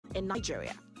in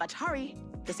Nigeria. But hurry,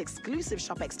 this exclusive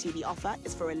ShopX TV offer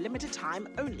is for a limited time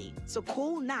only, so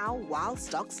call now while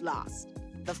stocks last.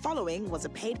 The following was a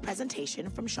paid presentation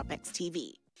from ShopX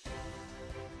TV.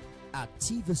 At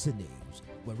TVC News,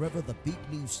 wherever the big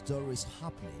news story is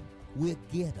happening, we're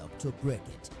geared up to break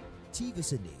it.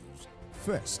 TVC News,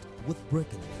 first with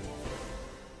breaking news.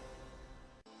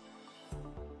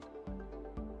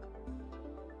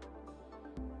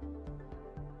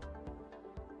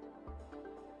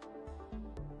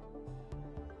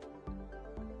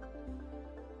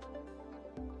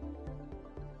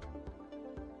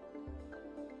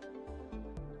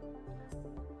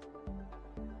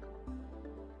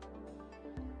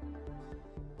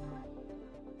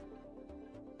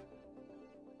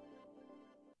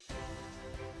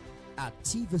 At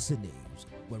TVC News,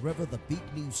 wherever the big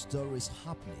news story is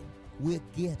happening, we're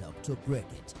geared up to break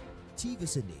it.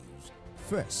 TVC News,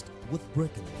 first with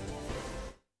breaking news.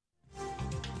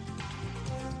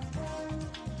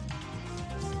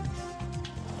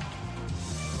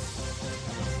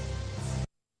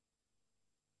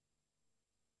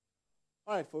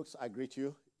 All right, folks, I greet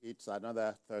you. It's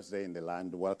another Thursday in the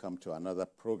land. Welcome to another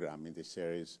program in the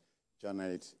series,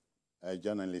 Journalist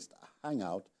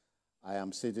Hangout. I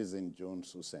am Citizen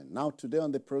Jones Hussein. Now, today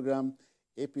on the program,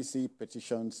 APC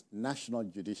petitions National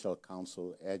Judicial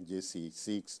Council, NJC,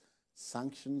 seeks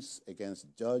sanctions against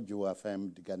Judge who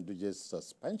affirmed Ganduje's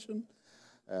suspension,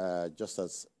 just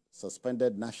as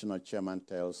suspended national chairman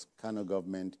tells Kano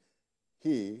government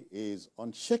he is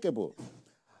unshakable.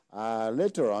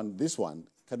 Later on, this one,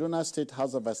 Kaduna State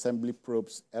House of Assembly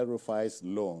probes El-Rufai's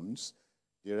loans,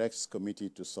 directs committee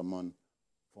to summon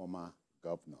former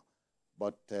governor.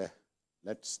 But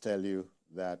let's tell you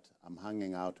that I'm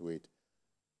hanging out with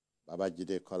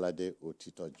Babajide Kolade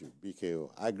Otitoju, BKO.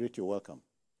 I greet you, welcome.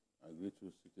 I greet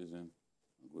you, Citizen.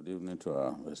 Good evening to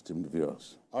our esteemed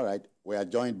viewers. All right, we are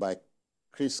joined by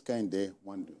Chris Kende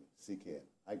Wandu, CKN.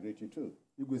 I greet you too.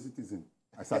 You go, Citizen.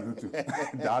 I salute you.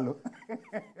 Dalo.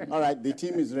 All right, the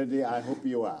team is ready. I hope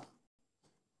you are.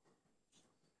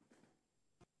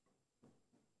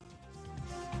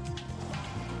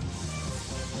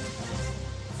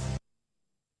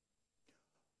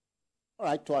 All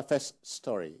right, to our first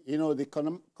story. You know, the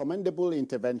commendable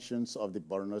interventions of the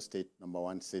Borno State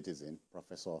 #1 citizen,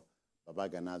 Professor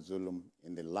Babagana Zulum,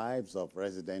 in the lives of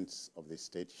residents of the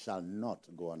state shall not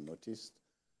go unnoticed.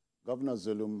 Governor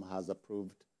Zulum has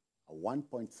approved a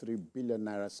 1.3 billion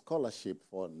naira scholarship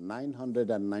for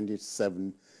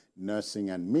 997 nursing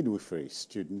and midwifery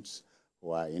students who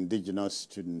are indigenous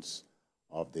students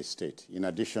of the state, in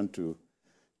addition to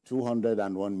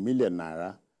 201 million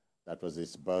naira that was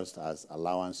disbursed as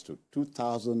allowance to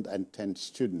 2,010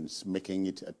 students, making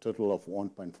it a total of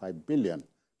 1.5 billion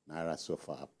naira so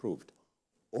far approved.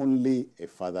 Only a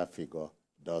father figure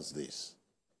does this.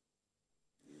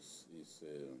 He's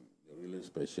a really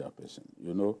special person.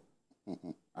 You know,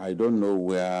 I don't know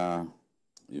where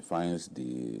he finds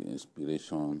the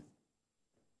inspiration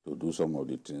to do some of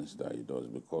the things that he does,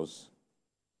 because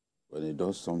when he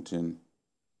does something,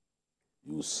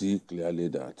 you see clearly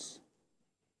that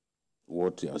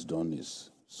what he has done is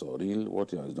surreal,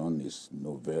 what he has done is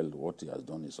novel, what he has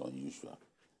done is unusual.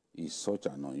 He's such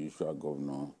an unusual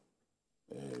governor,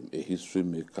 a history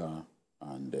maker,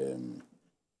 and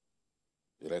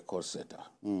a record setter.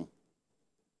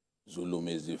 Zulum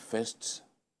is the first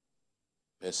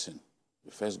person,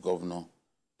 the first governor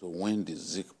to win the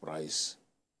Zik Prize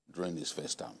during his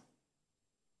first term.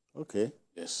 Okay.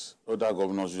 Yes. Other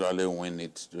governors usually win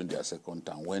it during their second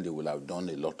term when they will have done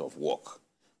a lot of work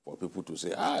for people to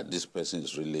say, this person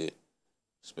is really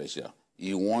special.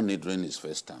 He won it during his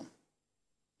first term.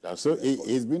 So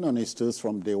he's been on his toes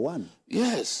from day one?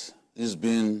 Yes. He's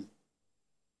been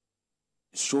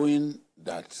showing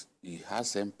that he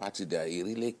has empathy, that he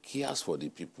really cares for the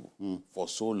people for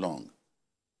so long.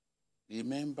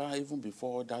 Remember, even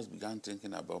before others began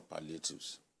thinking about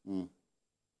palliatives,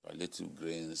 palliative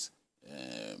grains,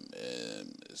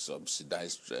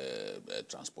 subsidized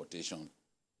transportation,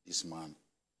 this man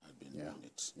had been doing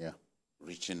it. Yeah.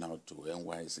 Reaching out to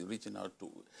NYC, reaching out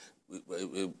to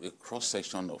a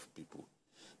cross-section of people.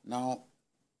 Now,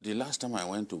 the last time I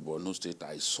went to Borno State,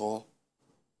 I saw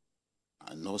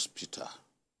an hospital,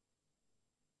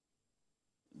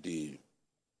 the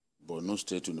Borno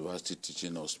State University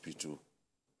Teaching Hospital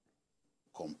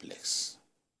complex.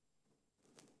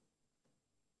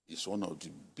 It's one of the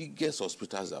biggest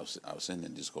hospitals I've seen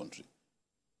in this country.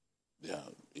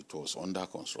 It was under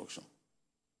construction.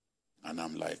 And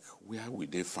I'm like, where will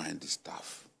they find the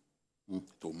staff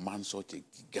to man such a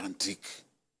gigantic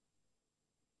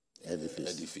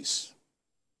edifice?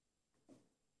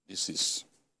 This is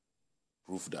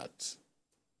prove that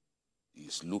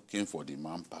he's looking for the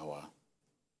manpower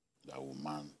that will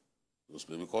man those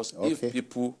people. Because if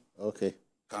people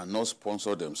cannot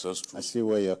sponsor themselves through, I see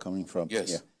where you're coming from.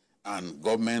 Yes. Yeah. And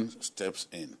government steps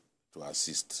in to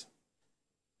assist.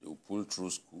 They will pull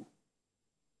through school.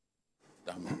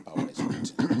 That manpower is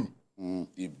waiting.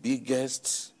 The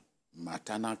biggest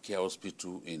maternal care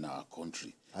hospital in our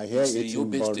country. I hear it's in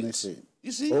Yobe State.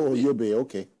 You see? Oh, Yobe,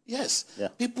 okay. Yes. Yeah.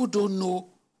 People don't know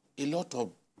a lot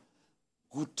of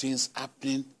good things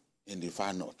happening in the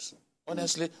far north.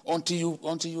 Honestly, until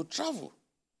you travel.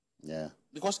 Yeah.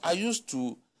 Because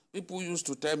people used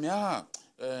to tell me,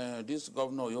 this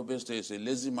governor of Yobe State is a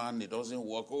lazy man, he doesn't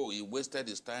work, he wasted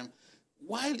his time.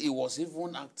 While he was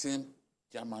even acting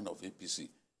chairman of APC,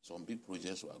 some big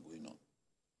projects were going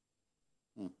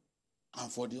on. And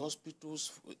for the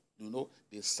hospitals,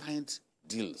 they signed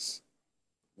deals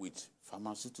with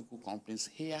pharmaceutical companies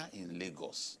here in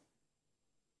Lagos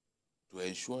to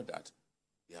ensure that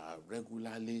they are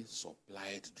regularly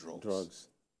supplied drugs.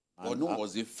 Borno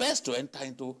was the first to enter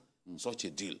into such a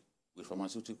deal with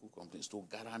pharmaceutical companies to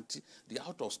guarantee the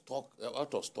out of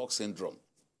stock syndrome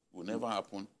will never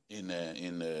happen in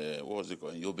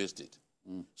Yobe State.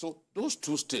 So those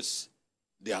two states,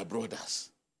 they are brothers.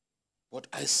 But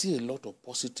I see a lot of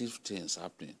positive things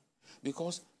happening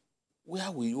because where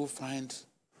will you find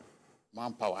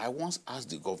manpower? I once asked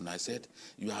the governor, I said,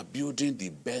 you are building the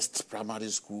best primary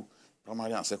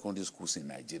and secondary schools in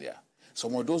Nigeria.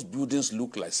 Some of those buildings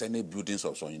look like Senate buildings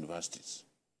of some universities.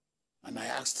 And I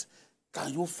asked,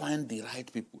 can you find the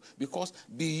right people? Because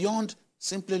beyond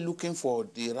simply looking for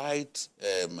the right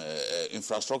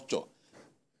infrastructure,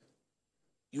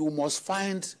 you must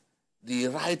find the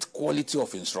right quality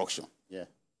of instruction. Yeah.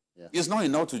 Yeah. It's not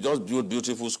enough to just build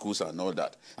beautiful schools and all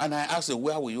that. And I asked him,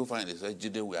 where will you find it? He said,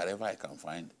 Jide, wherever I can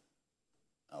find,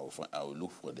 I will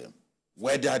look for them.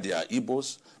 Whether they are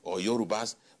Igbos or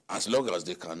Yorubas, as long as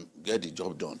they can get the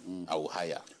job done, I will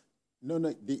hire. No,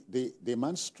 the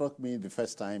man struck me the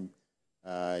first time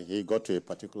he got to a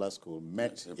particular school,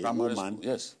 met a woman. School,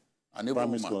 yes. An Igbo primary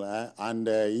woman. school, and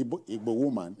Igbo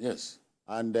woman. Yes.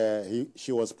 And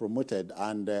she was promoted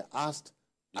and asked,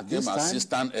 at this time,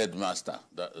 assistant headmaster.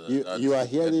 You are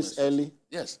here this early?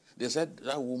 Yes. They said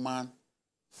that woman,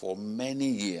 for many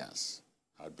years,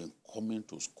 had been coming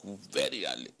to school very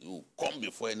early. You come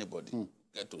before anybody,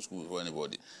 get to school before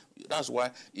anybody. That's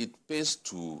why it pays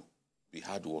to be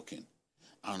hardworking.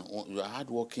 And you are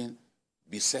hardworking,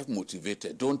 be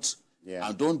self-motivated. Don't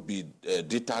be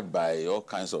deterred by all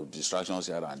kinds of distractions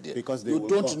here and there. Because you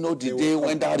don't know the day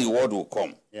when that reward will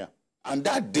come. Yeah. And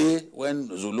that day when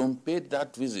Zulum paid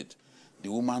that visit, the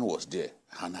woman was there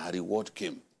and her reward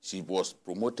came. She was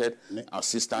promoted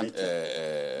assistant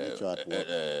head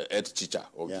teacher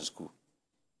of the school.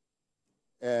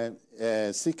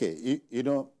 CK,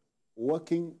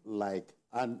 working like,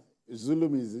 and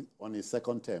Zulum is on his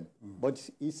second term, but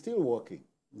he's still working.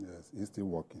 Yes, he's still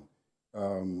working.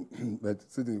 But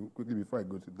sitting quickly before I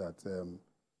go to that,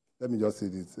 let me just say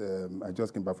this. I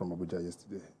just came back from Abuja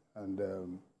yesterday,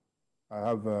 and I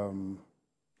have a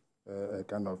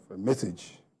kind of a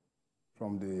message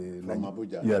from the... From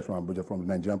Abuja? Yeah, from Abuja, from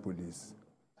the Nigerian police.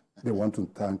 They want to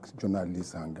thank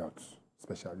journalists Hangout,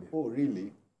 especially. Oh,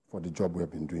 really? For the job we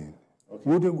have been doing.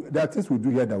 Okay. There are things we do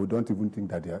here that we don't even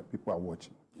think that people are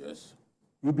watching. Yes.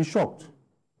 You'll be shocked.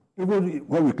 Even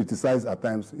when we criticize at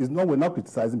times, we're not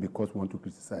criticizing because we want to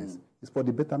criticize. It's for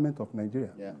the betterment of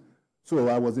Nigeria. Yeah. So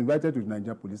I was invited to the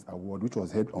Nigerian Police Award, which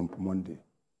was held on Monday.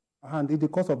 And in the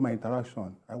course of my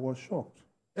interaction, I was shocked.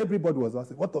 Everybody was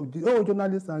asking, what of the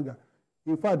journalist Sanga?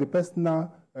 In fact, the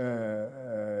personal,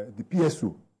 the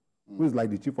PSO, who is like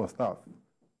the chief of staff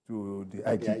to the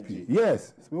IGP.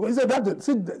 Yes. He said,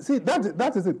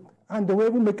 that is it. And they were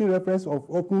even making reference of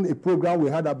opening a program we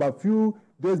had about a few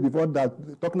days before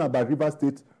that, talking about River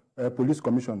State Police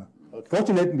Commissioner. Okay.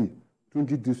 Fortunately,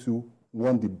 Tunji Disu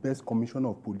won the best commissioner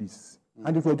of police.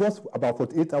 And it was just about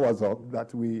 48 hours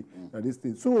that we this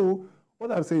thing. So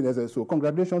what I'm saying is, so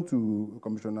congratulations to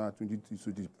Commissioner Tunji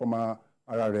Disu, the former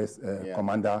RRS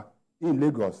commander in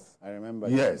Lagos. I remember.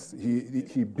 Yes,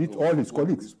 he beat all his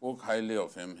colleagues. He spoke highly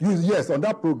of him. Yes, on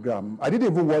that program. I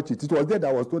didn't even watch it. It was there that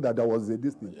I was told that there was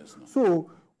this thing. Yes, no.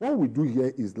 So what we do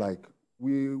here is like,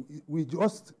 we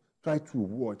just try to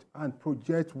watch and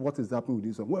project what is happening with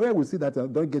this one. Where we see that I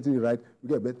don't get it right, we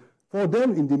get better. For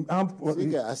them in the armed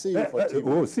forces, I see you for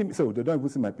TV. So they don't even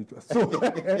see my picture. So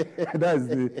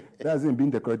that's him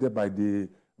being decorated by the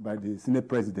Senate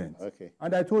president. Okay.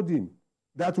 And I told him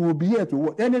that we'll be here to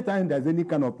work anytime there's any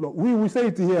kind of plot. We will say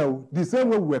it here the same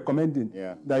way we were commending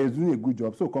that he's doing a good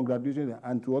job. So congratulations,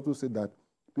 and to also say that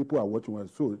People are watching us.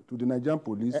 So to the Nigerian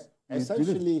police,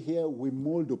 essentially here we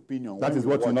mold opinion. That is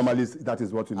what you normally. That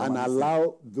is what you normally. And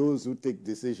allow those who take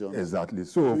decisions. Exactly.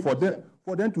 So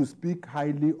for them to speak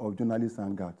highly of journalists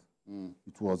Hangout,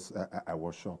 it was I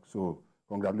was shocked. So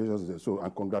congratulations.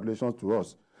 And congratulations to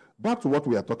us. Back to what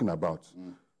we are talking about.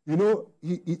 You know,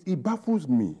 it baffles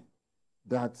me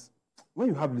that when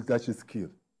you have leadership skill,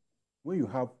 when you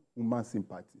have human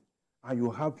sympathy, and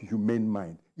you have humane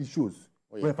mind, it shows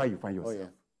wherever you find yourself.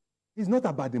 It's not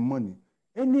about the money.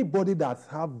 Anybody that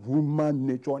have human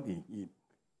nature in him,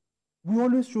 we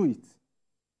always show it.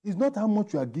 It's not how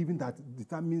much you are giving that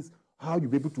determines how you'll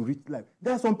be able to reach life.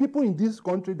 There are some people in this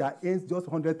country that earns just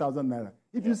 100,000 naira.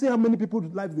 If you see how many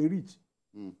people's lives they reach.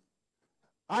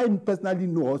 I personally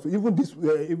know also,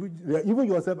 even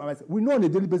yourself and myself, we know on a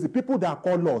daily basis, people that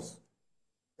call us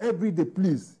every day,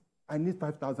 please, I need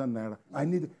 5,000 naira. I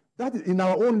need, that is in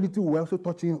our own little, we're also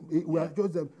touching,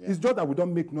 it's just that we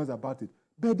don't make noise about it.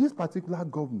 But this particular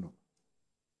governor,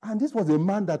 and this was a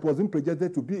man that was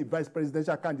projected to be a vice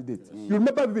presidential candidate. Yes. You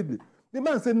remember vividly. The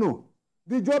man said, no,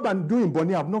 the job I'm doing,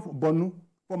 Bonnie, I've not Bonu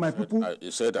for my people.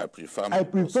 He said, I prefer my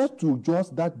boss. To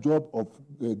just that job of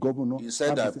governor. He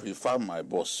said, I prefer my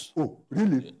boss. Oh,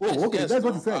 really? Yes, okay, yes, that's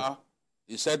what he said.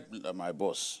 He said, my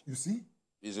boss. You see?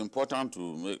 It's important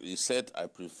to make, he said, I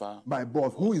prefer my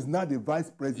boss, who is now the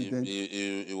vice president.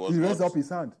 He raised up his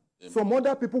hand. Some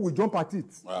other people will jump at it.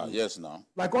 Yes, now.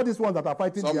 Like all these ones that are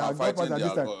fighting their godfathers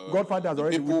this time. Godfathers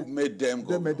already. People made them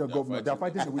go. They made the government. They are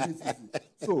fighting the witches.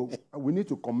 So we need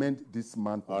to commend this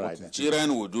man. All right.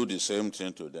 Children will do the same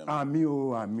thing to them. Ami.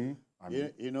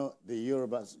 You know, the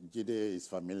Yorubas, Jide is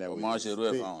familiar with this.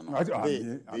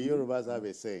 The Yorubas have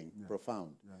a saying,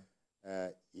 profound.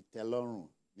 Itelorun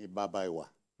ni babaiwa.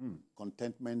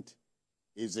 Contentment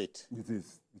is it. It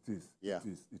is. Yeah.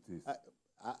 It is.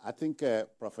 I think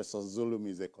Professor Zulum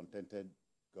is a contented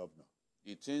governor.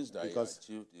 The things that he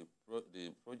achieved,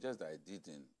 the projects that I did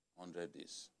in 100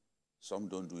 days, some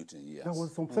don't do it in years. There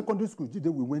was some secondary school we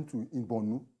went to in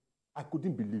Borno. I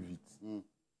couldn't believe it.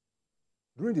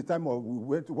 During the time we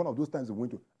went to one of those times we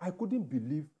went to, I couldn't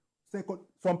believe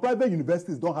some private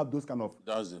universities don't have those kind of.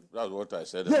 That's what I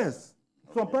said. Yes.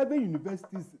 Okay. Some private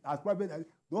universities,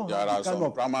 don't there have are some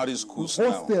kind primary schools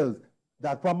hostels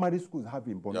that primary schools have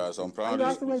in Borno. There are some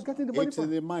primary schools. It's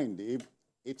in the mind.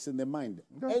 It's in the mind.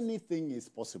 Anything is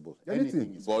possible.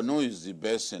 Anything is possible. Borno is the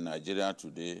best in Nigeria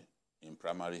today in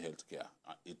primary health care.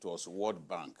 It was World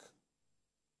Bank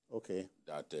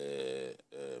that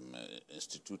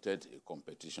instituted a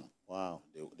competition. Wow.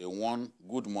 They won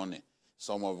good money.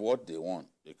 Some of what they won,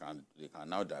 they can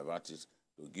now divert it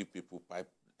to give people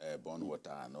pipe-borne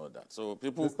water and all that. So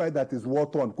people... Despite that is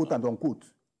war-torn, quote and unquote.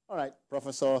 All right,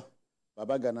 Professor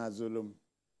Babagana Zulum,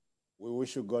 we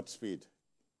wish you Godspeed.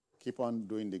 Keep on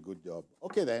doing the good job.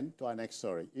 Okay then, to our next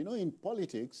story. You know, in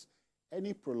politics,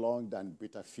 any prolonged and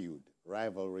bitter feud,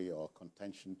 rivalry, or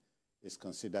contention is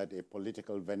considered a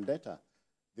political vendetta.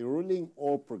 The ruling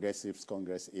All Progressives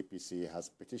Congress, APC, has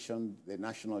petitioned the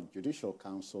National Judicial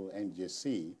Council,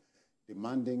 NJC,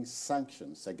 demanding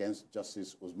sanctions against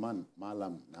Justice Usman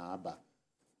Malam Naaba,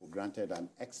 who granted an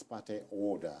ex parte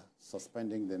order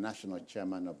suspending the national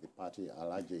chairman of the party,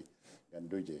 Alhaji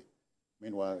Ganduje.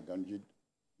 Meanwhile,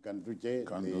 Ganduje,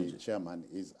 the chairman,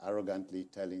 is arrogantly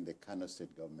telling the Kano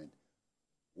state government,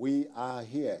 we are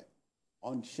here,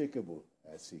 unshakable.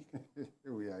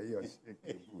 We are here,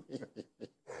 unshakable.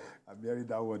 I'm hearing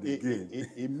that word again.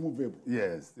 Immovable.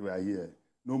 Yes, we are here.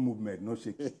 No movement, no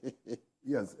shaking.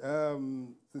 Yes,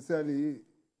 sincerely,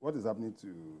 what is happening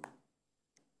to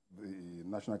the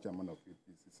national chairman of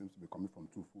APC seems to be coming from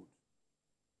two folds.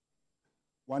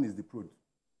 One is the PROD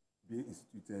being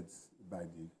instituted by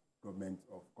the government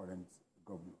of current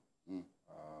governor,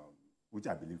 which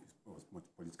I believe was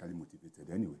politically motivated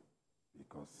anyway,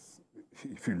 because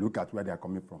if you look at where they are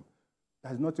coming from,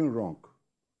 there's nothing wrong.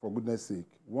 For goodness sake,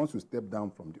 once you step down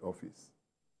from the office,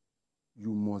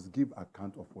 you must give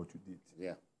account of what you did.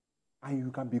 Yeah. And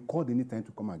you can be called anytime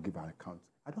to come and give an account.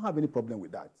 I don't have any problem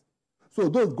with that. So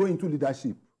those going into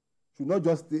leadership should not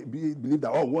just believe that,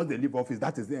 oh, once they leave office,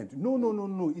 that is the end.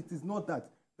 No. It is not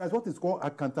that. That's what is called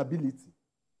accountability.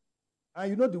 And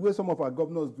you know the way some of our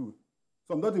governors do.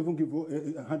 Some don't even give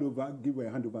a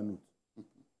handover note.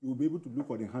 You will be able to look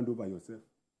for the handover yourself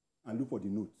and look for the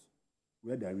notes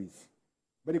where there is.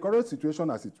 But the current situation,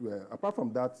 as it were, apart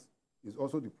from that, is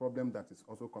also the problem that is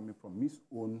also coming from his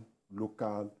own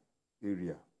local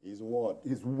area. His ward.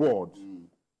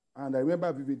 And I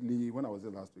remember vividly when I was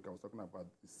there last week, I was talking about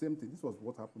the same thing. This was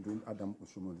what happened during Adam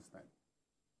Oshomoli's time.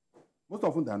 Most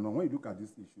often than not, when you look at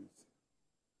these issues,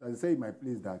 as I say in my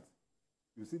place that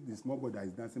you see the small boy that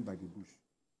is dancing by the bush.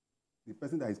 the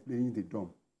person that is playing the drum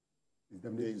is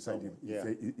definitely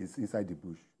is inside the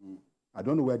bush. I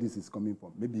don't know where this is coming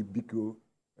from. Maybe Biko,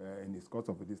 in his course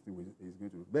of this thing, is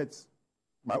going to. But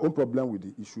my own problem with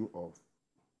the issue of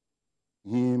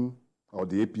him or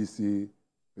the APC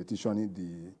petitioning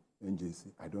the NJC,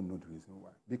 I don't know the reason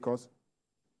why. Because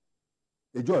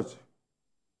a judge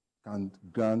can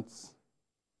grant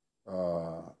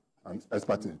an ex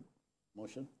parte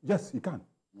motion. Yes, he can.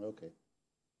 Okay.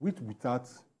 Without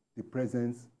the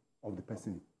presence of the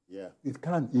person. Yeah. He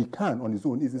can on his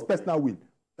own. It's his personal will.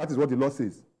 That is what the law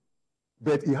says.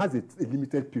 But he has a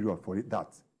limited period for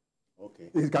that. Okay.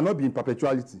 It cannot be in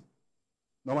perpetuality.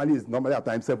 Normally, it's at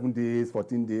times 7 days,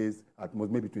 14 days, at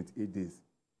most maybe 28 days.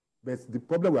 But the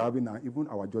problem we're having now, even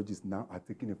our judges now are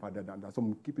taking it further than that.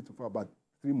 Some keep it for about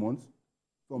 3 months.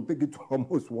 Some take it to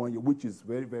almost 1 year, which is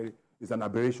it's an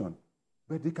aberration.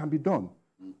 But it can be done.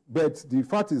 But the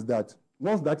fact is that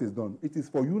once that is done, it is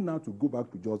for you now to go back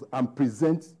to judge and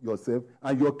present yourself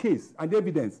and your case and the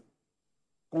evidence,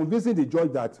 convincing the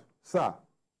judge that, sir,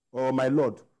 or my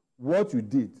lord, what you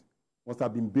did must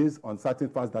have been based on certain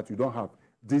facts that you don't have.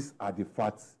 These are the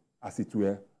facts, as it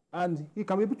were, and he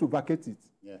can be able to vacate it.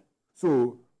 Yeah.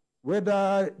 So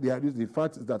whether they are the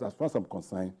fact is that, as far as I'm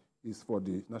concerned, is for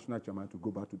the national chairman to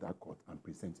go back to that court and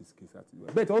present his case as it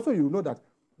were. But also you know that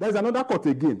there is another court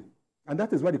again, and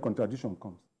that is where the contradiction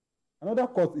comes. Another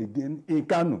court again in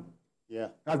Kano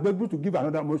has been able to give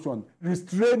another motion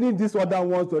restraining this other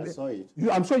one. I saw it.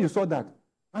 I'm sure you saw that.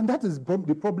 And that is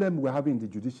the problem we're having in the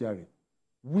judiciary,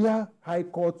 where high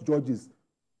court judges,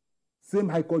 same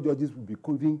high court judges will be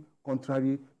giving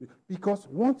contrary, because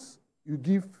once you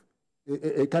give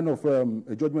a kind of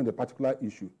a judgment on a particular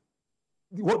issue,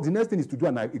 the next thing is to do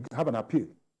have an appeal.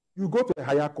 You go to a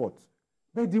higher court.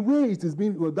 But the way it is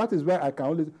being, that is where I can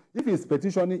always, if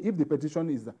the petition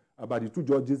is about the 2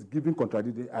 judges giving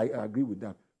contradictory, I agree with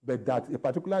that. But that a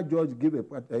particular judge give a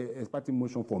party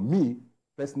motion, for me,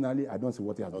 personally, I don't see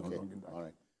what he has done wrong in that. All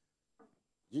right.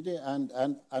 Jide,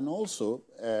 and also,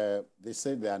 they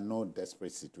say there are no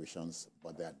desperate situations,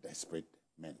 but there are desperate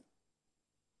men.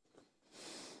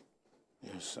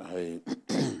 Yes, I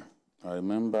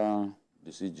remember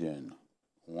the CGN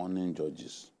warning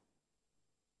judges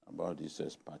about this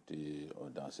ex-party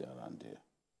orders around there.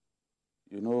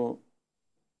 You know,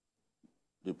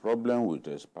 the problem with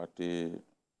ex-party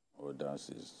orders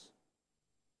is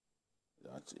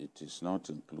that it is not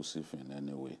inclusive in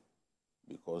any way,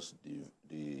 because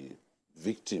the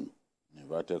victim,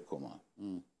 inverted comma,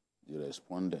 the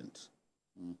respondent,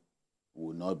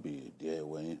 will not be there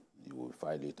when he will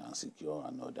file it and secure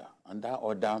an order. And that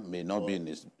order may not be in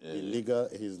his...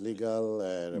 his legal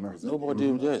representative. Nobody,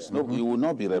 yes, no, he will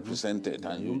not be represented,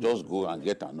 and you just go and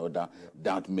get an order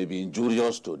that may be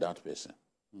injurious to that person.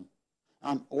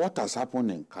 And what has happened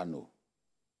in Kano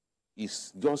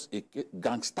is just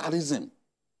gangsterism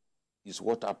is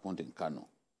what happened in Kano,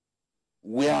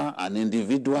 where an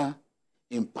individual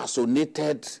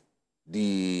impersonated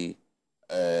the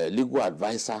legal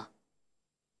advisor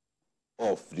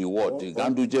of the ward, the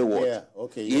Ganduje ward. Yeah,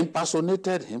 okay, He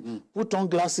impersonated him, put on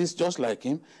glasses just like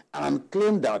him, and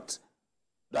claimed that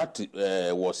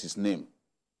was his name.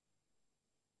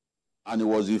 And it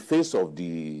was the face of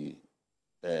the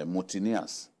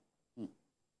mutineers.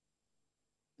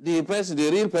 The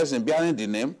real person behind the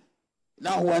name,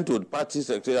 now went to the party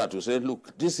secretariat to say,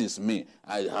 look, this is me.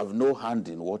 I have no hand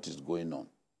in what is going on.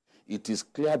 It is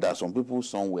clear that some people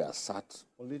somewhere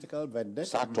political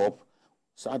vendetta.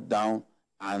 Sat down,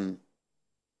 and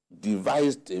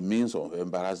devised a means of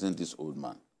embarrassing this old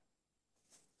man.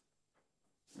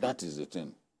 That is the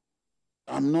thing.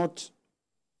 I'm not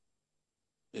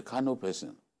a Kano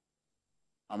person.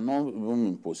 I'm not even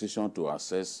in position to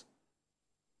assess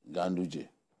Ganduje.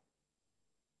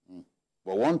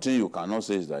 But one thing you cannot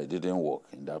say is that it didn't work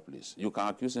in that place. You can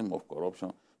accuse him of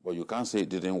corruption, but you can't say it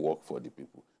didn't work for the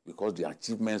people, because the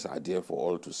achievements are there for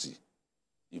all to see.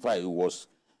 In fact, it was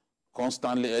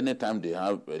constantly, anytime they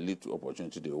have a little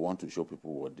opportunity, they want to show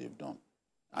people what they've done.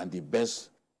 And the best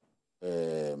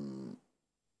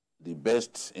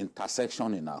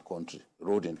intersection in our country,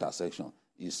 road intersection,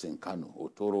 is in Kano.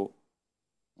 Otoro,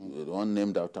 the one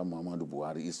named after Muhammadu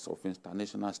Buhari, is of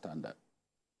international standard.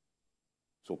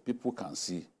 So people can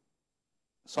see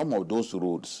some of those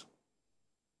roads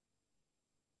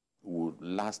would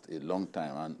last a long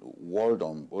time, and walled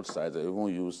on both sides. They even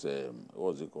use,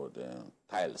 what's it called,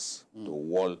 tiles to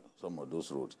wall some of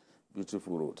those roads.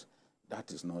 Beautiful roads.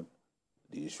 That is not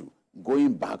the issue.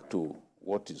 Going back to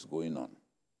what is going on,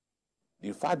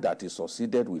 the fact that it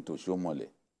succeeded with Oshomole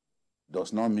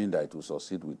does not mean that it will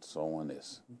succeed with someone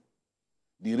else.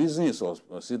 The reason it's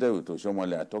associated with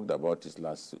Oshomole, I talked about this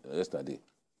yesterday,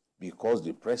 because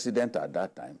the president at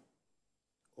that time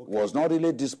was not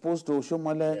really disposed to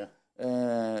Oshomole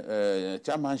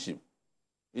chairmanship.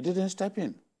 He didn't step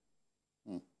in.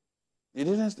 He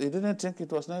didn't think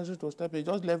it was necessary to step in. He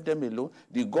just left them alone.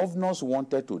 The governors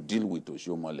wanted to deal with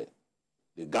Oshomole.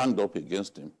 They ganged up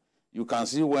against him. You can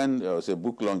see when there was a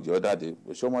book launch the other day,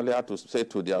 Oshomole had to say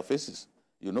to their faces,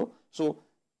 you know. So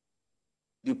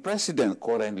the president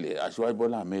currently, Asiwaju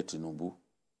Bola Ahmed Tinubu,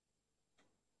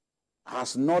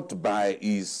 has not by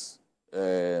his,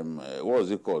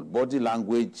 body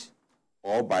language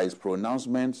or by his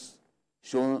pronouncements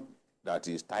shown that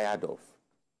he's tired of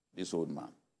this old man.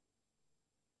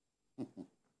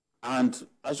 And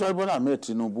Asiwaju Bola Ahmed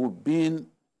Tinubu, being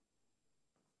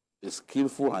a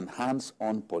skillful and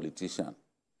hands-on politician,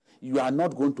 you are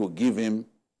not going to give him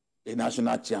a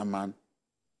national chairman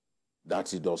that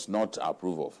he does not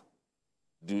approve of.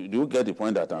 Do you get the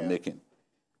point that I'm making?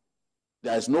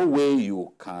 There is no way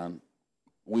you can,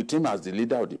 with him as the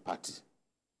leader of the party,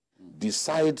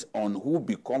 decide on who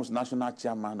becomes national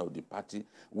chairman of the party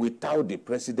without the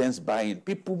president's buy-in.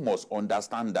 People must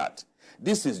understand that.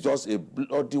 This is just a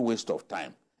bloody waste of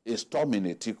time, a storm in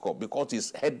a teacup, because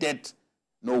it's headed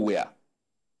nowhere.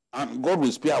 And God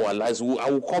will spare our lives. I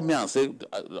will come here and say,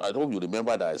 I hope you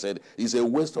remember that I said, it's a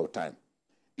waste of time.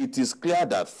 It is clear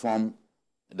that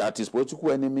his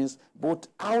political enemies, both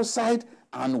outside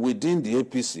and within the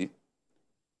APC,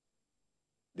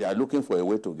 they are looking for a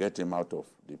way to get him out of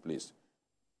the place.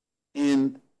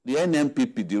 In the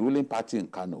NMPP, the ruling party in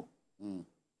Kano,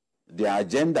 their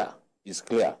agenda is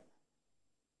clear.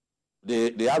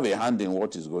 They have a hand in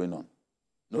what is going on.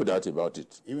 No doubt about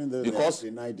it. Even though they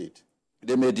denied it.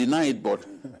 They may deny it, but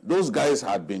those guys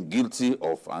had been guilty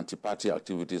of anti-party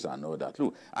activities and all that.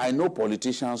 Look, I know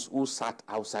politicians who sat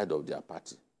outside of their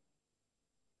party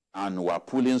and were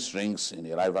pulling strings in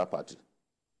a rival party.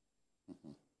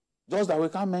 Just that we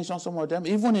can't mention some of them.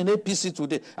 Even in APC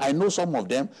today, I know some of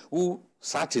them who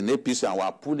sat in APC and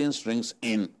were pulling strings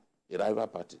in a rival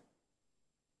party.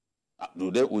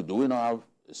 Do we not have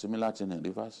a similar thing in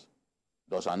Rivers?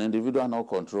 Does an individual not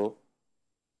control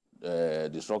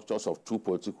the structures of two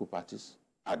political parties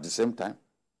at the same time?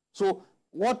 So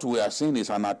what we are seeing is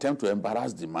an attempt to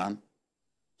embarrass the man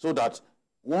so that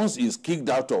once he's kicked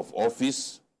out of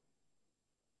office,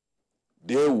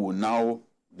 they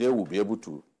will be able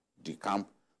to decamp,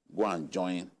 go and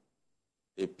join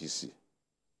APC.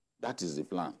 That is the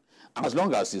plan. As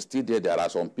long as he's still there, there are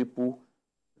some people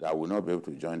that will not be able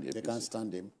to join the APC. They can't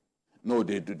stand him. No,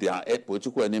 they are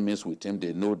political enemies with him.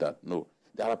 They know that. No,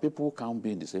 there are people who can't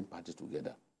be in the same party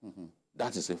together.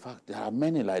 That is a fact. There are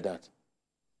many like that.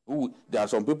 There are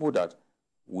some people that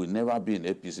will never be in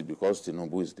APC because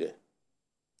Tinubu is there.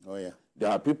 Oh, yeah. There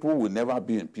are people who will never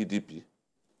be in PDP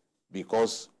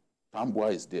because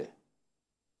Tambua is there.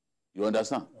 You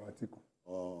understand?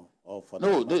 No,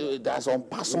 there are some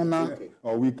personal...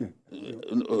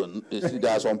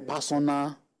 there are some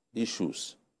personal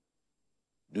issues.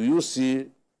 Do you see,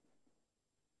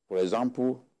 for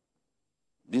example,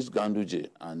 this Ganduje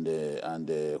and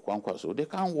Kwankwaso, they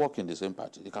can't work in the same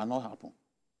party. It cannot happen.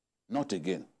 Not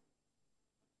again.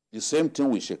 The same thing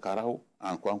with Shekarau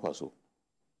and Kwankwaso.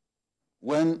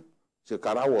 When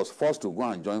Shekarau was forced to go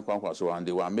and join Kwankwaso and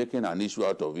they were making an issue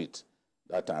out of it,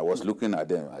 that I was looking at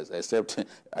them, I said,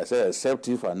 except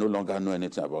if I no longer know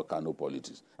anything about Kano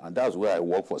politics. And that's where I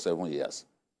worked for 7 years.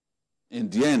 In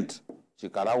the end,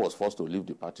 Shekarau was forced to leave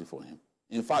the party for him.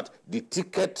 In fact, the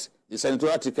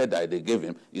senatorial ticket that they gave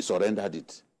him, he surrendered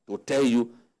it to tell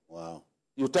you,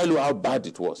 how bad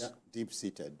it was. Yeah,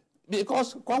 deep-seated.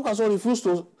 Because Kwankwaso refused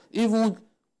to even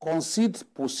concede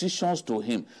positions to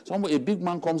him. A big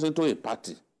man comes into a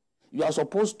party. You are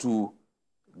supposed to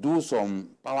do some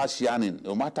power sharing,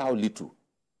 no matter how little.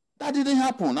 That didn't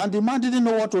happen. And the man didn't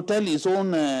know what to tell his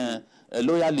own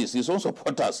loyalists, his own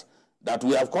supporters, that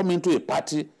we have come into a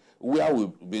party where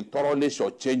we've been thoroughly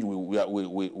shortchanged,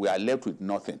 we are left with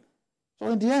nothing. So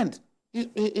in the end,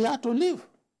 he had to leave.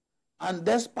 And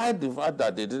despite the fact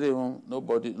that they didn't even,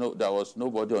 there was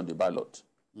nobody on the ballot.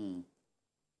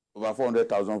 Over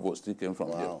 400,000 votes still came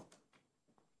from here.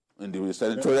 In the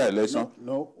senatorial election.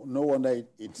 No wonder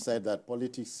it said that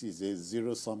politics is a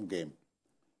zero-sum game.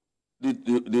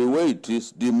 The way it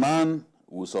is, the man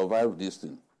will survive this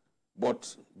thing.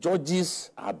 But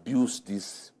judges abuse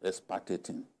this ex-parte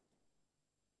thing.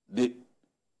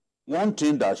 One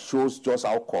thing that shows just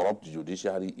how corrupt the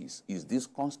judiciary is this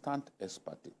constant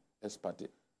ex-parte.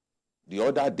 The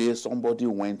other day, somebody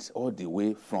went all the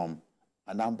way from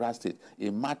Anambra State, a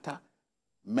matter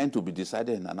meant to be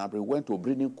decided in Anambra went to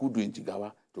bring in Kudu in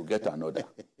Jigawa to get another.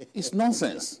 It's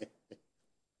nonsense.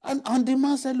 And the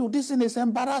man said, look, this thing is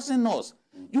embarrassing us.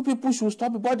 You people should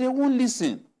stop it, but they won't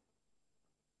listen.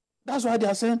 That's why they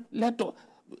are saying, the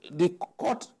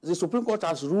Supreme Court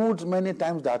has ruled many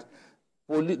times that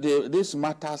these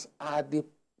matters are the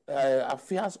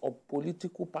affairs of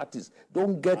political parties.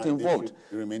 Don't get involved.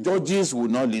 Judges will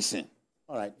not listen.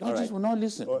 All right. Judges will not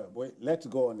listen. Wait, let's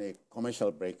go on a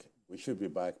commercial break. We should be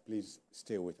back. Please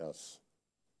stay with us.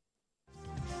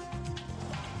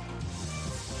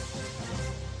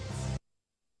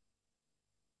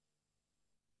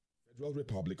 Federal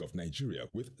Republic of Nigeria,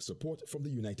 with support from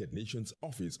the United Nations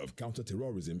Office of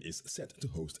Counterterrorism, is set to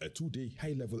host a two-day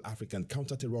high-level African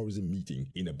counterterrorism meeting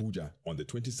in Abuja on the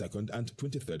 22nd and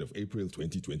 23rd of April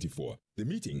 2024. The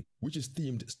meeting, which is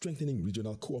themed Strengthening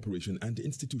Regional Cooperation and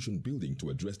Institution Building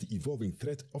to Address the Evolving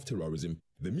Threat of Terrorism,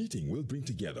 the meeting will bring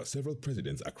together several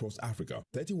presidents across Africa,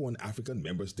 31 African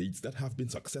member states that have been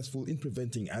successful in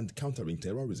preventing and countering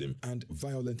terrorism and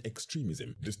violent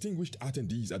extremism. Distinguished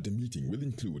attendees at the meeting will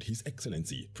include His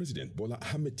Excellency President Bola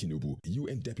Ahmed Tinubu,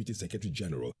 UN Deputy Secretary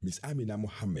General Ms. Amina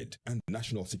Mohammed, and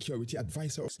National Security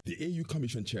Advisor, the AU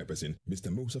Commission Chairperson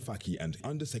Mr. Moussa Faki, and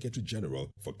Under Secretary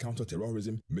General for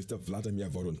Counterterrorism Mr. Vladimir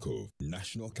Voronkov.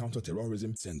 National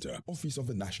Counterterrorism Center, Office of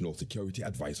the National Security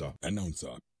Advisor.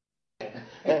 Announcer.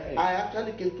 I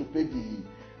actually came to pay the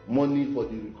money for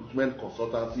the recruitment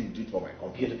consultancy you did for my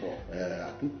company.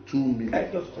 I took $2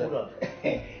 million. Just hold on.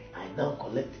 I now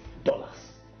collect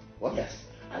dollars. What? Yes.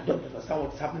 I don't understand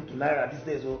what's happening to Naira these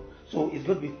days. So it's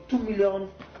going to be 2 million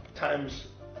times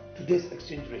today's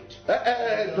exchange rate.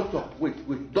 Doctor,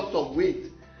 wait. Doctor,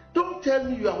 wait. Don't tell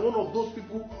me you are one of those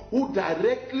people who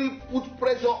directly put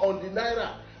pressure on the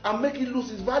Naira and make it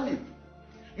lose its value.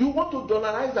 You want to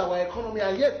dollarize our economy,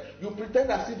 and yet you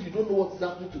pretend as if you don't know what is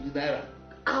happening to the Naira.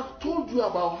 I've told you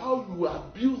about how you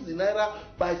abuse the Naira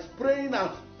by spraying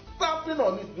and stamping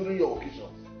on it during your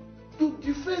occasions. You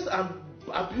deface and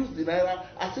abuse the Naira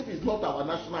as if it's not our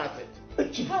national asset.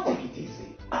 Chief, take it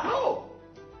easy. How?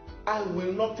 I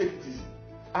will not take it easy.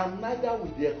 And neither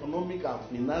will the Economic and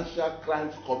Financial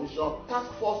Crimes Commission Task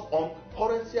Force on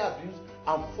Currency Abuse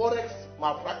and Forex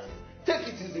Malpractice take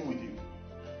it easy with you.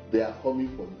 They are coming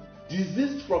for you.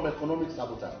 Desist from economic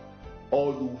sabotage,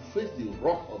 or you will face the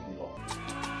wrath of the law.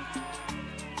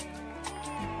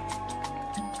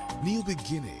 New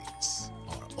beginnings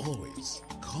are always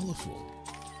colorful.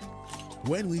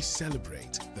 When we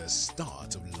celebrate the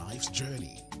start of life's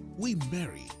journey, we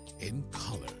marry in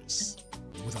colors.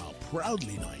 With our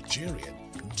proudly Nigerian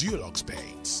Dulux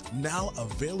paints, now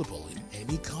available in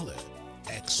any color.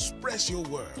 Express your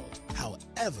world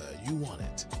however you want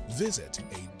it. Visit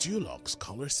a Dulux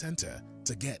Color Center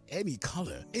to get any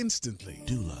color instantly.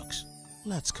 Dulux,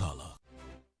 let's color.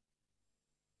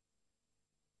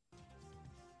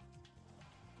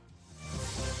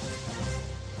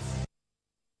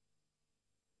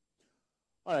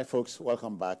 All right, folks,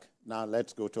 welcome back. Now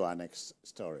let's go to our next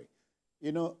story.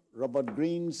 You know, Robert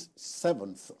Greene's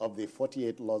 7th of the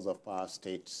 48 laws of power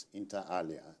states inter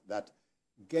alia that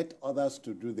get others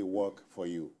to do the work for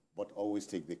you, but always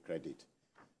take the credit.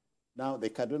 Now, the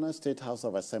Kaduna State House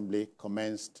of Assembly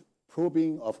commenced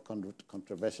probing of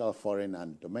controversial foreign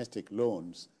and domestic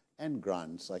loans and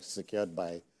grants secured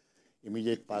by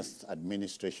immediate past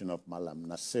administration of Malam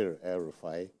Nasir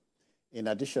El-Rufai. In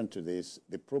addition to this,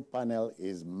 the probe panel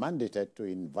is mandated to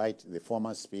invite the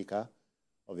former Speaker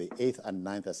of the 8th and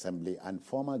 9th Assembly and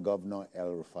former Governor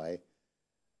El-Rufai.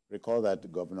 Recall that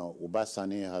Governor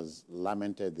Ubasani has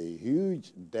lamented the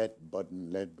huge debt burden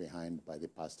left behind by the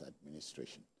past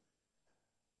administration.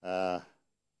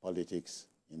 Politics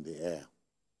in the air.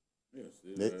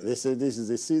 Yes, they say this is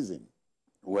the season.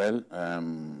 Well,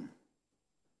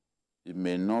 it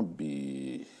may not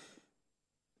be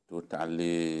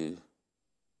totally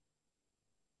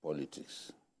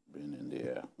politics being in the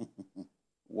air.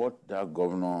 What that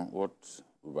governor, what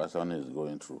Ubasani is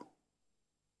going through,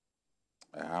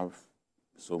 I have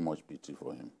so much pity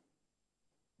for him.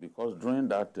 Because during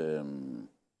that town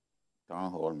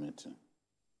hall meeting,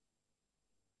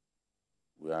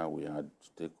 where we had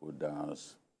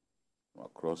stakeholders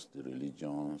across the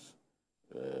religions,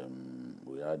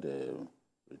 we had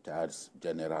retired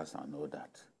generals and all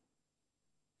that,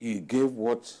 he gave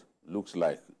what looks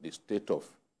like the state of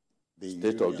the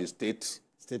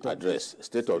state address.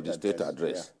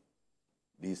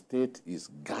 Yeah. The state is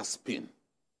gasping.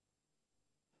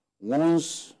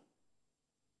 Once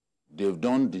they've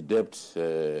done the debt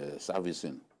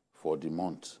servicing for the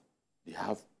month, they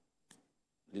have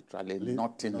literally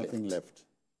nothing left.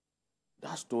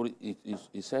 That story,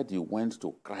 he said he went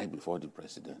to cry before the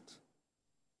president.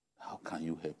 How can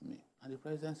you help me? And the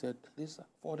president said, these are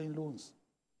foreign loans.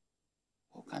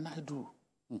 What can I do?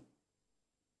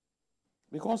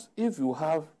 Because if you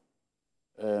have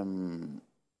a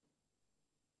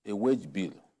wage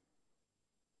bill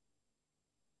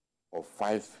of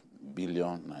 5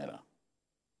 billion naira,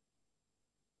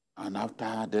 and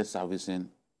after debt servicing,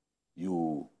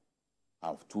 you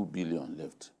have 2 billion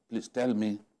left, please tell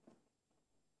me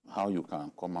how you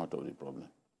can come out of the problem.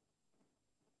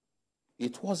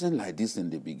 It wasn't like this in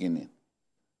the beginning,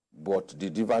 but the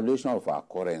devaluation of our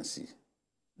currency,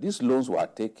 these loans were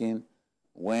taken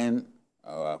when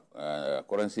our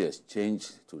currency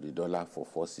exchanged to the dollar for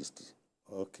 460.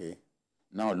 Okay.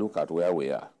 Now look at where we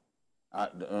are.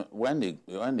 When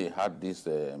they had this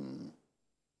town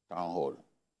hall,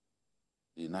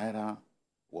 the naira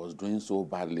was doing so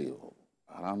badly,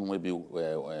 around maybe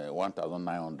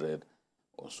 1,900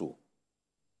 or so.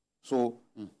 So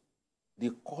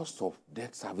the cost of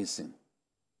debt servicing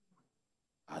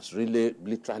has really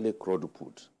literally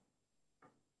quadrupled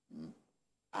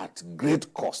at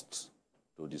great cost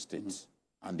to the state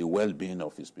and the well-being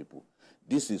of his people.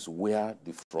 This is where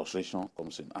the frustration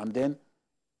comes in. And then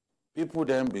people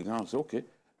then began to say, okay,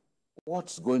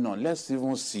 what's going on? Let's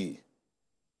even see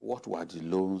what were the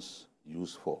loans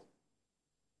used for.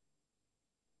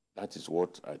 That is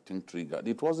what I think triggered.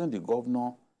 It wasn't the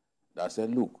governor that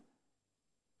said, look,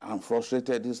 I'm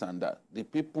frustrated, this and that. The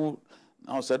people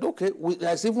now said, okay,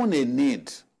 there's even a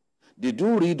need. Did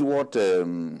you read what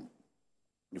the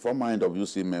former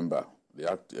NWC member, the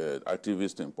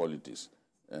activist in politics,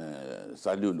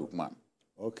 Saliu Lukman?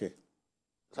 Okay.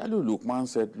 Saliu Lukman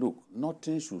said, look,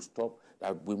 nothing should stop,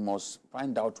 that we must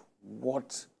find out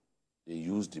what they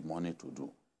use the money to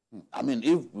do. I mean,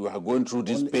 if we are going through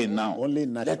this pain now,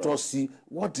 let us see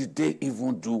what did they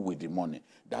even do with the money.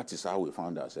 That is how we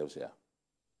found ourselves here.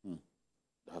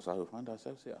 That's how we found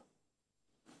ourselves here.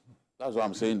 That's what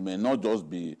I'm saying. It may not just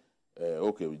be,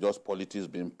 okay, just politics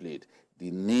being played.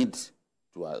 The need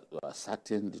to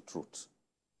ascertain the truth.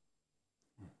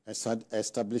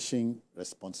 Establishing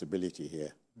responsibility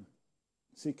here.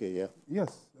 CK, yeah?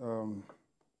 Yes.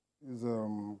 It's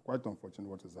quite unfortunate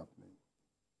what is happening.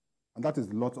 And that is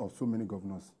the lot of so many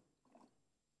governors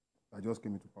that just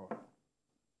came into power,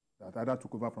 that either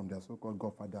took over from their so-called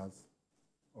godfathers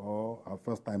or are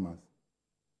first-timers.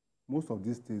 Most of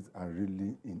these states are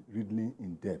really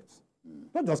in debt.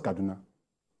 Not just Kaduna.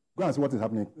 Go and see what is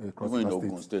happening across the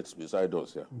Ogun states beside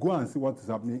us, yeah. Go and see what is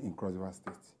happening in Cross River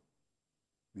State.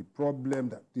 The problem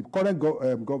that the current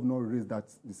governor raised that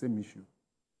the same issue.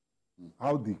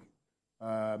 How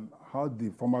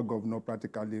the former governor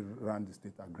practically ran the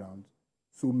state aground,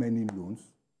 so many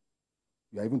loans.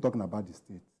 We are even talking about the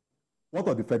state. What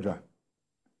of the federal?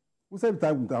 We said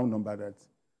time down number that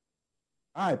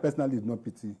I personally did not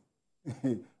pity.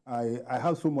 I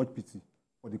have so much pity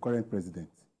for the current president.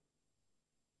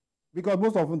 Because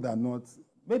most often than not,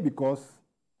 maybe because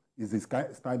it's his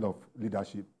style of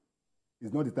leadership.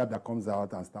 It's not the type that comes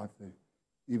out and starts.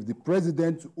 If the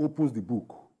president opens the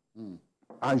book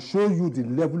and show you the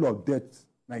level of debt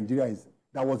Nigeria is,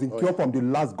 that was incurred from the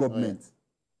last government.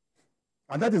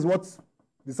 And that is what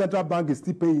the central bank is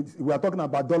still paying. We are talking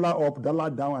about dollar up, dollar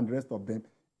down, and the rest of them.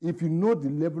 If you know the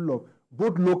level of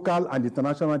both local and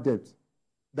international debt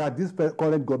that this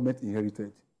current government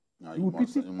inherited, you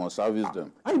must service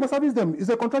them. And you must service them. It's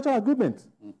a contractual agreement.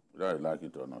 Whether you like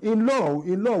it or not. In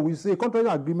law, we say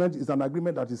contractual agreement is an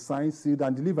agreement that is signed, sealed,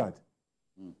 and delivered.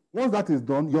 Once that is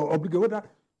done, you're obligated.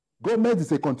 Government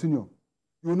is a continuum.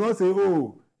 You will not say,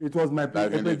 oh, it was my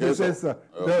predecessor.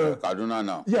 Kaduna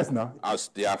now. Yes, now. As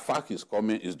the AFAC is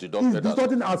coming, is deducted. It's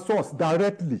deducted as source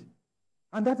directly.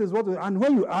 And that is what, and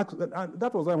when you ask, and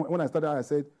that was when I started, I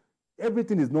said,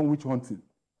 everything is not witch hunting.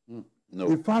 No.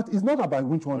 The fact is not about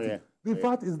witch hunting. The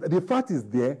fact is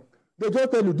there. They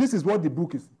just tell you, this is what the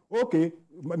book is. Okay,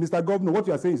 Mr. Governor, what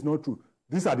you are saying is not true.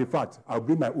 These are the facts. I'll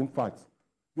bring my own facts.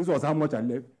 This was how much I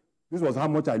left. This was how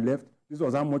much I left. This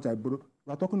was how much I borrowed.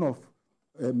 We are talking of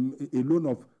a loan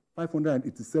of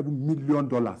 $587 million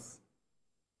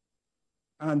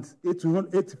and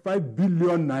 885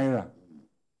 billion naira.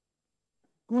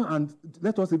 Go and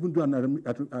let us even do an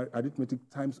arithmetic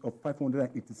times of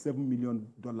 $587 million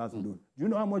loan. Do you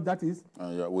know how much that is?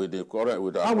 With the correct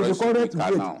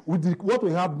rate, with what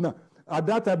we have now. At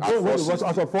that time, it was as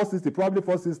of 460, probably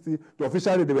 460, the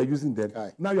official rate they were using then.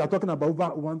 Right. Now you are talking about over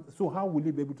one. So how will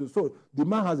he be able to? So the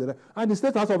man has a right. And the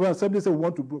State House of Assembly said we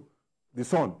want to. The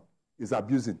son is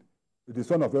abusing. The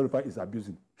son of Verify is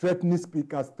abusing. Threatening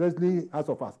speakers, threatening House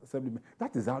of Assembly.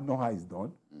 That is not how it's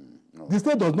done. No. The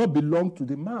state does not belong to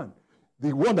the man.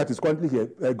 the one that is currently here,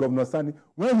 Governor Sani,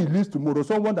 when he leaves tomorrow,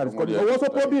 someone that is currently will also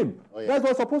probe him. That's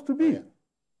what's supposed to be.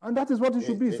 And that is what it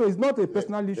should be. So it's not a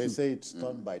personal issue. They say it's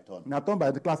turn by turn. Not turn by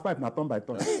the class 5, not turn by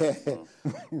turn.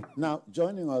 Now,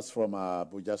 joining us from our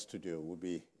Abuja studio will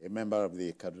be a member of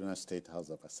the Kaduna State House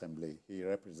of Assembly. He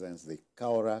represents the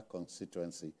Kaura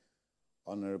constituency,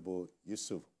 Honorable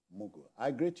Yusuf Mugu.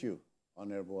 I greet you,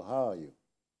 Honorable. How are you?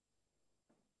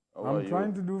 I'm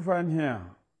trying to do fine here.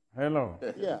 Hello.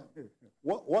 Yeah.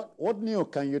 What new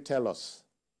can you tell us?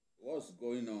 What's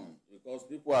going on? Because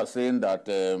people are saying that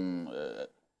the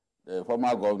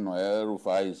former governor, El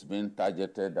Rufai, is being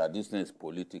targeted, that this thing is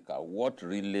political. What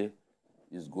really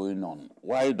is going on?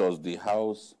 Why does the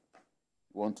House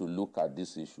want to look at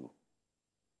this issue?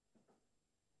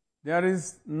 There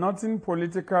is nothing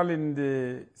political in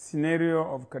the scenario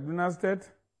of Kaduna State.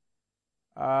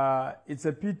 It's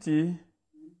a pity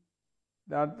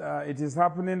that it is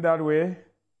happening that way.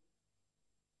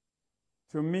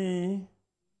 To me,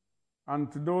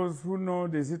 and to those who know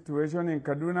the situation in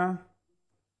Kaduna,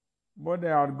 both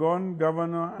the outgone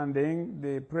governor and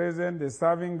the present, the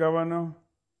serving governor,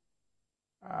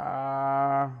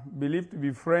 are believed to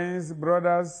be friends,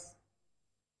 brothers,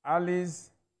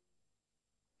 allies.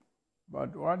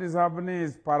 But what is happening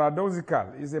is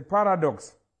paradoxical. It's a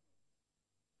paradox.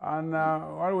 And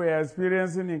what we are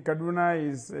experiencing in Kaduna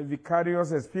is a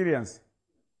vicarious experience.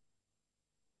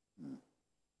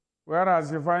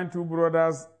 Whereas you find two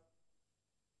brothers,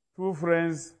 two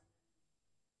friends,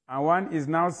 and one is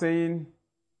now saying,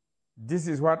 this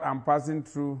is what I'm passing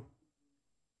through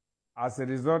as a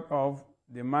result of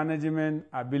the management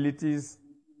abilities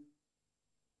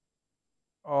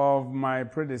of my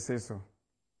predecessor.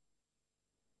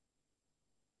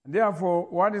 Therefore,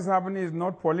 what is happening is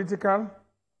not political.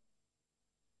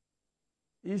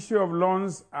 Issue of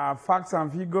loans are facts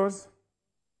and figures.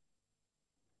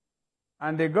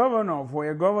 And the governor, for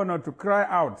a governor to cry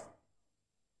out,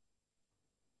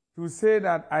 to say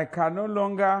that I can no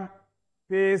longer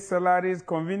pay salaries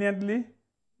conveniently,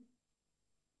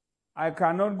 I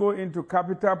cannot go into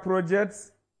capital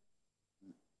projects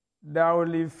that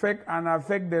will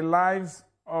affect the lives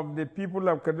of the people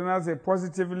of Kaduna State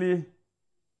positively,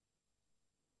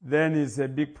 then it's a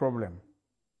big problem.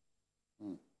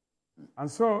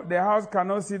 And so the House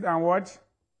cannot sit and watch.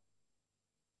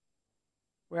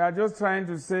 We are just trying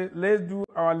to say, let's do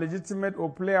our legitimate or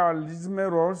play our legitimate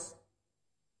roles.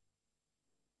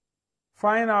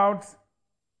 Find out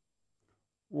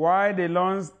why the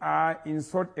loans are in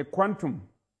such a quantum.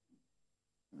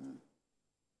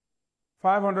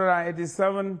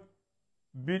 $587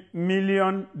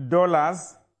 million,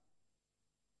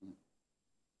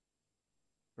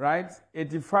 right?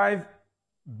 85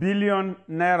 billion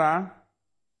naira,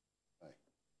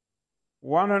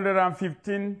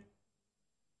 115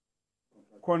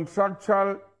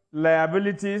 contractual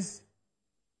liabilities,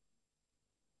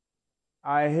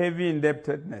 are heavy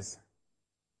indebtedness.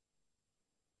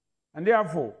 And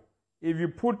therefore, if you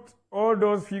put all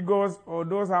those figures or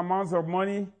those amounts of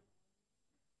money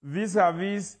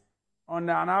vis-a-vis on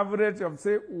an average of,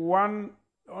 say, 1,000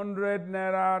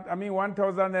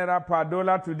 naira per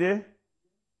dollar today,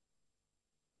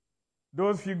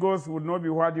 those figures would not be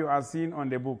what you are seeing on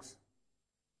the books.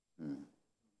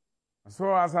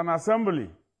 So as an assembly,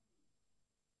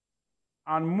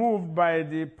 and moved by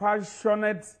the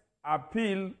passionate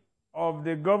appeal of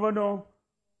the governor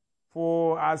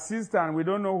for assistance, we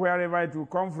don't know wherever it will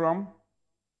come from,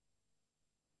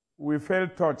 we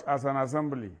felt touched as an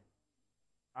assembly,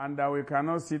 and that we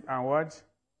cannot sit and watch.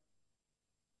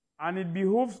 And it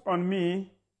behooves on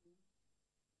me,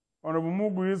 Honorable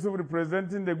Mugu Yusuf,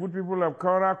 representing the good people of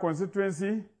Kaura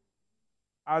constituency,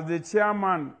 as the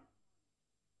chairman,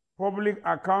 Public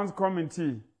Accounts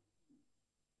Committee,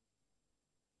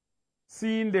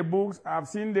 seeing the books, I've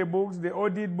seen the books, the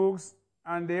audit books,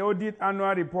 and the audit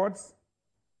annual reports,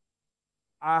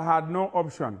 I had no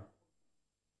option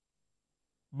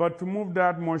but to move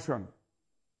that motion,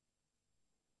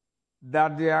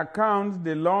 that the accounts,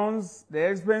 the loans, the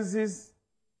expenses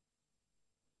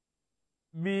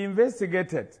be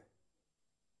investigated.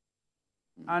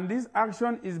 And this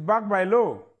action is backed by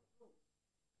law.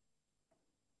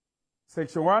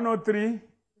 Section 103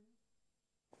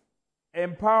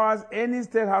 empowers any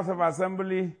State House of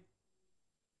Assembly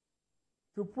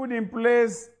to put in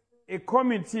place a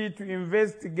committee to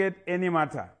investigate any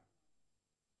matter.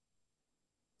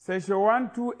 Section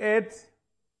 128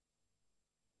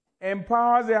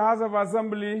 empowers the House of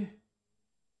Assembly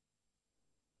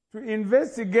to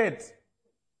investigate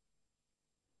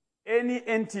any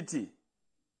entity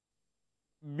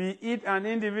be it an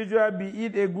individual, be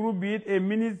it a group, be it a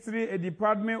ministry, a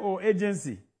department, or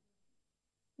agency,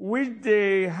 which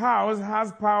the House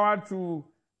has power to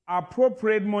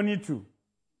appropriate money to,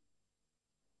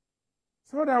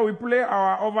 so that we play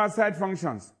our oversight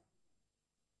functions.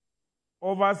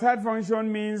 Oversight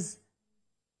function means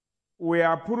we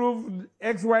approve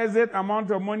XYZ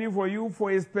amount of money for you for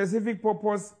a specific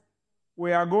purpose.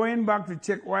 We are going back to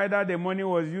check whether the money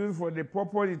was used for the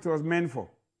purpose it was meant for.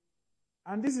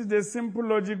 And this is the simple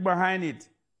logic behind it.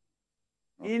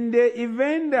 In the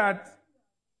event that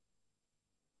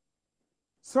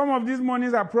some of these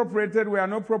monies appropriated were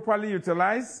not properly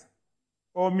utilized,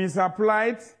 or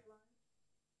misapplied,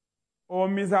 or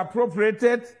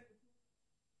misappropriated,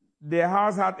 the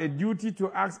House had a duty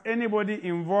to ask anybody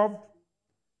involved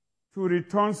to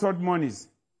return such monies,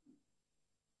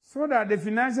 so that the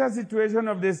financial situation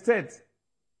of the state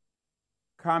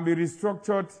can be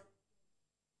restructured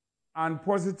and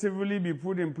positively be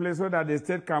put in place so that the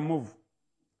state can move.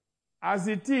 As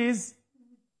it is,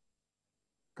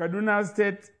 Kaduna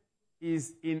State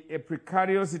is in a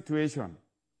precarious situation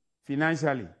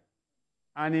financially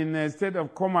and in a state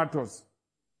of comatose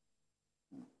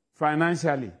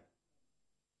financially.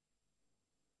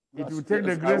 It will take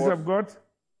the grace of God.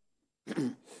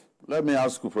 Let me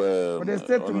ask you for the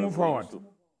state to move forward.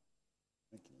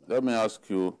 Let me ask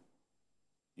you,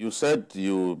 you said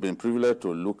you've been privileged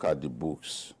to look at the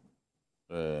books.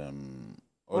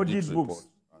 Audit books.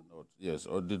 Yes,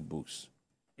 audit books.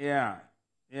 Yeah,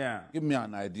 yeah. Give me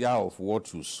an idea of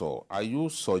what you saw. Are you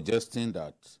suggesting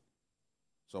that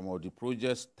some of the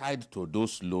projects tied to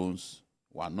those loans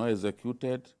were not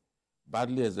executed,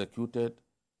 badly executed,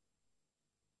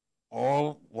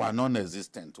 or were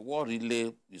non-existent? What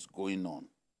really is going on?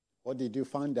 What did you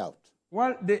find out?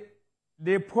 Well,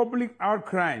 the public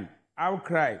outcry,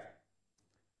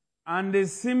 and the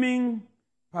seeming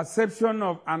perception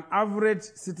of an average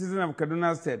citizen of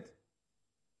Kaduna State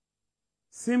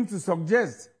seem to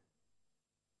suggest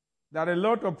that a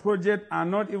lot of projects are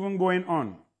not even going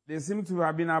on. They seem to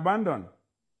have been abandoned.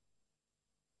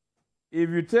 If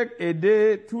you take a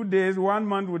day, 2 days, 1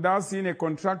 month without seeing a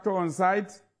contractor on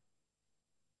site,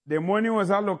 the money was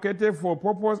allocated for a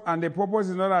purpose and the purpose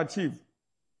is not achieved,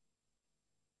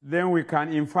 then we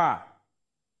can infer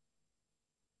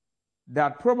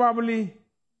that probably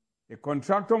the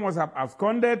contractor must have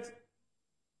absconded,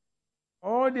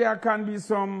 or there can be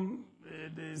some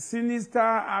sinister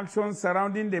actions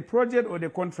surrounding the project or the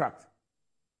contract.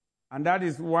 And that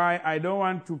is why I don't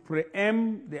want to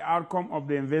preempt the outcome of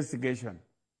the investigation.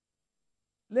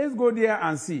 Let's go there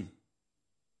and see.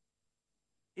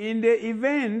 In the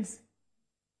event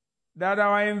that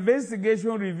our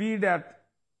investigation revealed that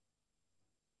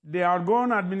the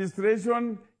outgoing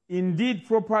administration indeed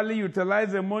properly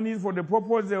utilized the monies for the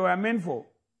purpose they were meant for,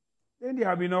 then there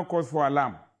will be no cause for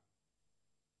alarm.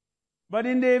 But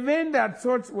in the event that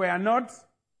such were not,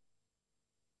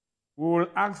 we will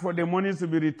ask for the monies to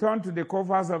be returned to the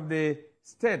coffers of the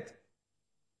state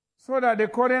so that the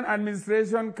current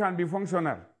administration can be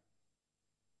functional.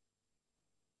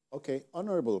 Okay,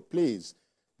 Honorable, please.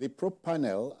 The probe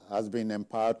panel has been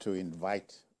empowered to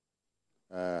invite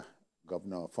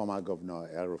former Governor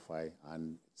El-Rufai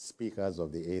and speakers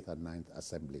of the 8th and 9th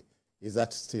Assembly. Is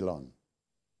that still on?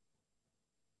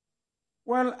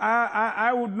 Well,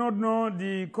 I would not know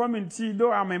the committee,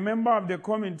 though I'm a member of the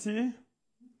committee,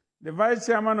 the vice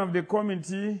chairman of the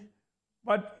committee,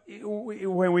 but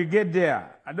when we get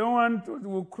there, I don't want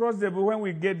to cross the board when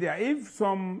we get there. If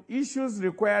some issues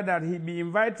require that he be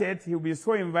invited, he'll be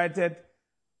so invited.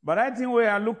 But I think we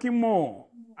are looking more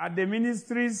at the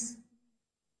ministries,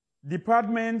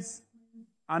 departments,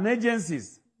 and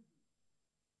agencies,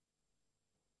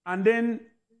 and then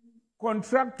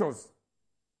contractors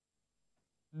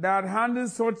that handle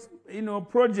such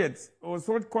projects or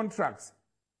such contracts.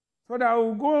 So that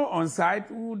we'll go on site,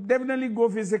 we'll definitely go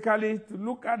physically to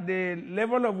look at the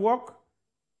level of work.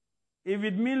 If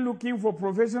it means looking for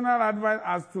professional advice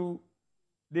as to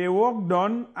the work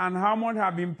done and how much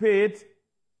have been paid,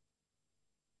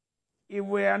 if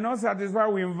we are not satisfied,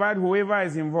 we invite whoever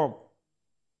is involved.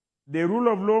 The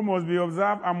rule of law must be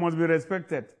observed and must be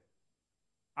respected.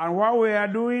 And what we are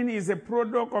doing is a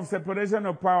product of separation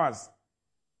of powers.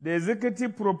 The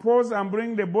executive propose and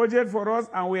bring the budget for us,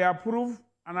 and we approve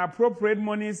and appropriate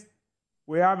monies.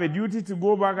 We have a duty to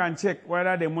go back and check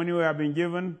whether the money we have been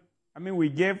given, we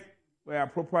gave, were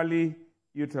properly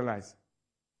utilized.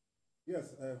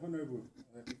 Yes, Honorable,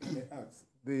 if I may ask,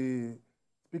 the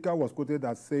Speaker was quoted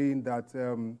as saying that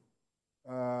there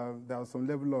was some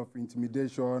level of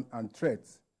intimidation and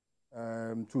threats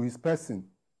to his person,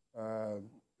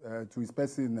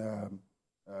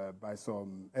 by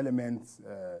some elements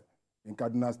in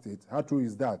Kaduna State. How true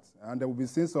is that? And there will be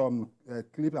seen some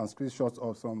clips and screenshots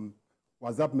of some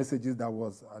WhatsApp messages that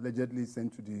was allegedly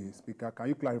sent to the speaker. Can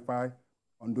you clarify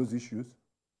on those issues?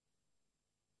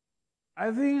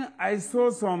 I think I saw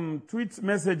some tweet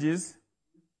messages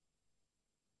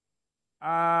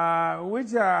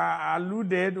which are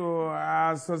alluded or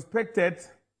are suspected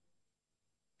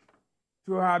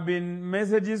to have been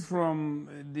messages from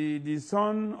the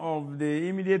son of the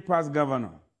immediate past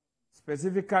governor,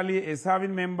 specifically a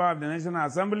serving member of the National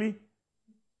Assembly.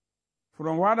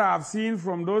 From what I have seen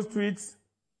from those tweets,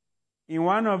 in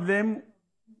one of them,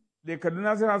 the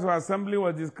Kaduna State House of Assembly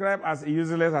was described as a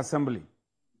useless assembly.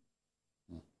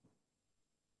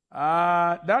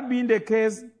 That being the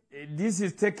case, this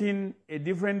is taking a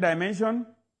different dimension.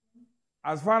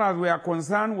 As far as we are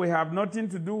concerned, we have nothing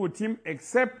to do with him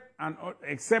except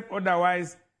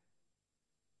otherwise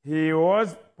he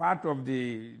was part of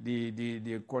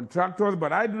the contractors,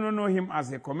 but I do not know him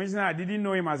as a commissioner. I didn't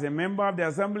know him as a member of the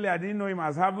assembly. I didn't know him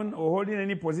as having or holding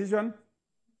any position.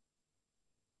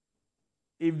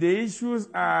 If the issues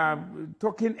are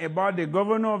talking about the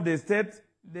governor of the state,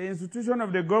 the institution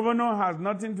of the governor has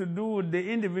nothing to do with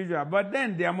the individual, but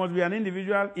then there must be an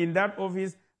individual in that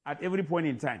office at every point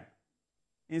in time.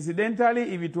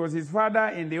 Incidentally, if it was his father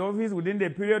in the office within the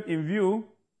period in view,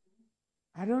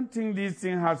 I don't think this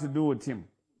thing has to do with him.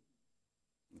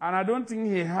 And I don't think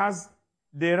he has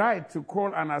the right to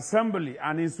call an assembly,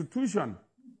 an institution,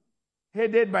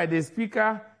 headed by the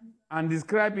speaker and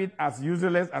describe it as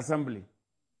useless assembly.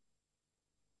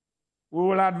 We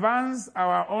will advance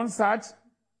our own search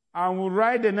and we'll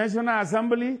write the National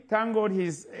Assembly. Thank God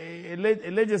he's a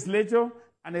legislator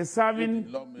and a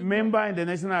serving member in the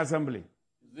National Assembly.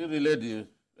 Is it really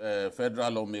the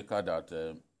federal lawmaker that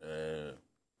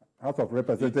House of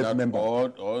Representatives member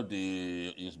or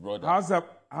his brother?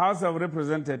 House of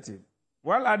Representatives.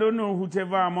 Well, I don't know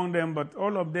whichever among them, but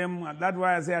all of them. That's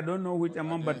why I say I don't know which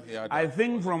among. But I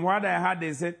think from what I heard,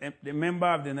 they said the member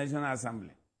of the National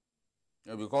Assembly.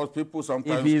 Yeah, because people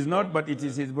sometimes. If he is not, but it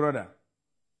is his brother.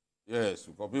 Yes,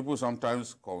 because people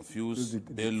sometimes confuse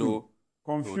Bello.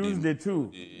 Confuse the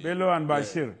two, Bello and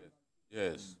Bashir.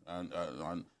 Yes,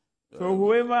 so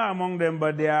whoever among them,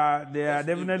 but they are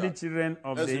definitely children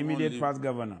of the immediate past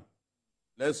governor.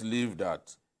 Let's leave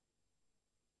that.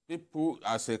 People,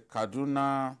 as a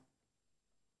Kaduna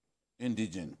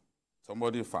indigene,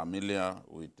 somebody familiar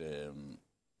with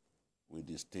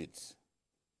the states,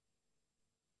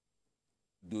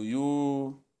 do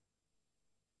you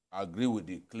agree with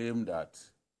the claim that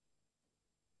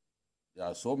there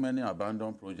are so many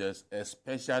abandoned projects,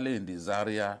 especially in the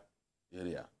Zaria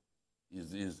area?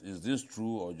 Is this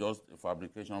true or just a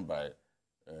fabrication by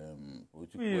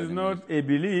political enemies? It is not a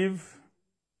belief.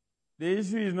 The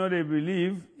issue is not a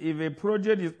belief. If a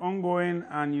project is ongoing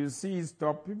and you see it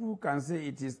stop, people can say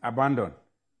it is abandoned.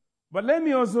 But let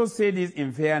me also say this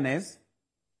in fairness.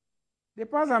 The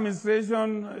past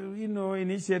administration,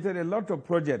 initiated a lot of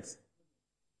projects.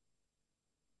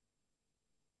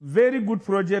 Very good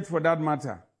projects for that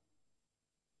matter.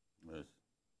 Yes.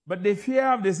 But the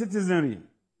fear of the citizenry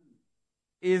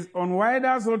is on why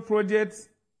those old projects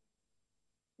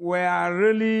were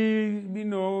really,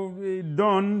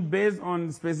 done based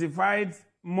on specified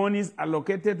monies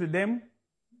allocated to them,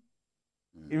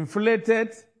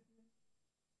 inflated,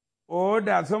 or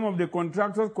that some of the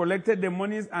contractors collected the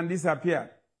monies and disappeared.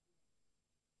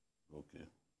 Okay.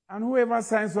 And whoever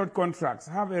signs such contracts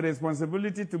have a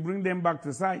responsibility to bring them back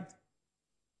to site.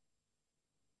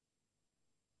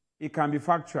 It can be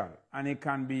factual and it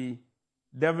can be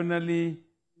definitely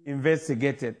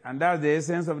investigated, and that's the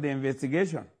essence of the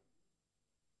investigation.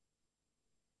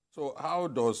 So how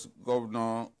does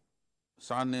Governor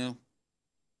Sani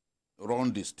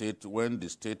run the state when the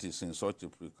state is in such a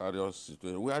precarious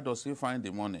situation? Where does he find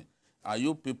the money? Are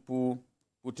you people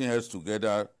putting heads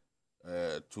together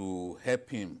to help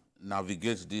him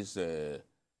navigate these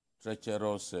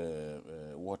treacherous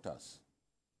waters?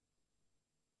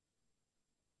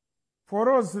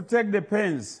 For us to take the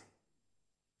pains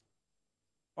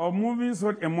of moving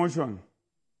such emotion,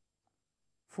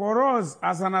 for us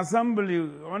as an assembly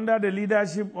under the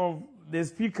leadership of the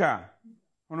Speaker,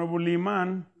 Honorable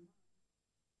Liman,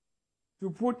 to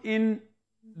put in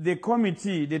the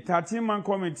committee, the 13-man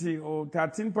committee or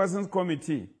 13-person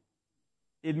committee,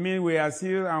 it means we are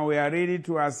serious and we are ready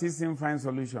to assist him find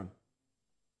solution.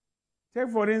 Take,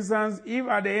 for instance, if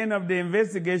at the end of the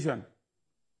investigation,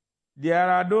 there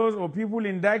are those or people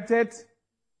indicted,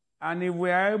 and if we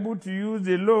are able to use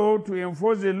the law to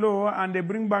enforce the law and they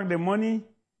bring back the money,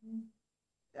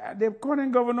 the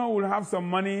current governor will have some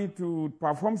money to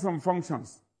perform some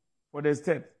functions for the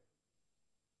state.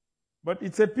 But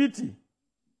it's a pity.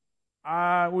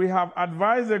 We have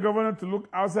advised the governor to look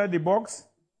outside the box,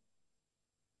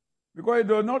 because it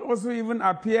does not also even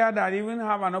appear that he even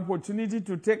have an opportunity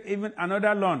to take even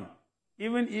another loan,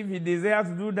 even if he desires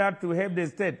to do that to help the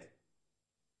state.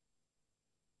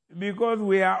 Because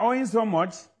we are owing so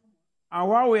much, and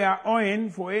while we are owing,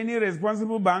 for any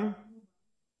responsible bank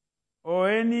or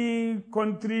any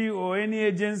country or any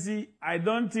agency, I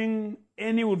don't think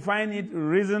any would find it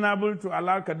reasonable to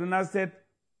allow Kaduna State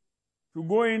to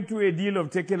go into a deal of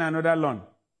taking another loan.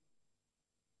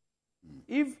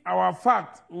 If our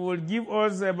fact will give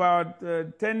us about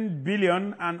 10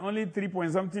 billion and only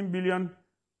 3-point-something billion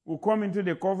will come into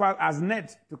the coffers as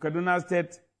net to Kaduna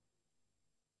State,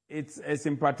 it's a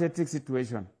sympathetic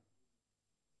situation.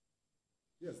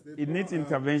 Yes, it needs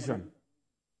intervention.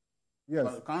 Yes.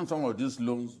 But can some of these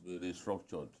loans be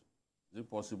restructured? Is it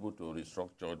possible to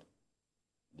restructure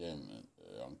them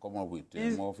and come up with a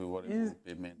more favorable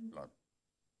payment plan?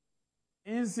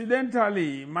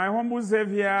 Incidentally, my humble self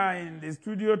here in the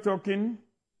studio talking,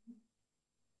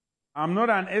 I'm not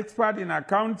an expert in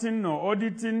accounting or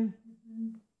auditing.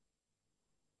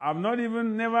 I've not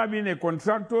even never been a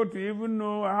contractor to even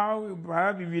know how,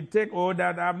 perhaps if you take all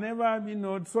that. I've never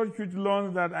been such huge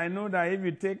loans that I know that if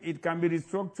you take, it can be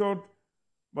restructured.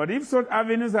 But if such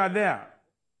avenues are there,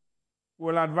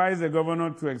 we'll advise the governor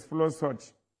to explore such.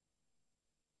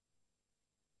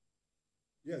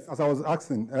 Yes, as I was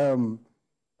asking,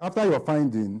 after your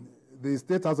finding, the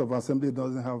State House of Assembly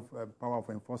doesn't have power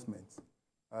for enforcement.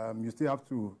 You still have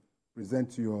to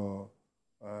present your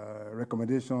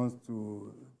recommendations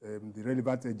to the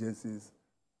relevant agencies.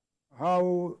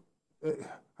 How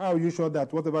are you sure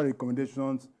that whatever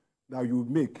recommendations that you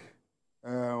make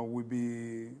will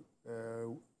be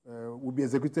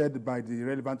executed by the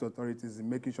relevant authorities in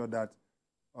making sure that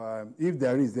if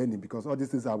there is any, because all these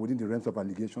things are within the realms of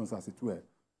allegations, as it were,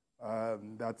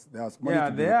 that there's money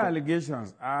to be... There are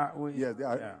allegations. Yes, they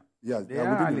are. Yeah. Yes, there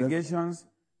are allegations.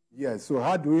 Yes, so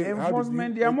how do we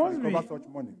enforcement, there must be such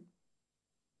money?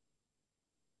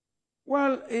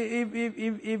 Well,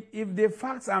 if the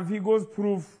facts and figures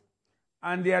prove,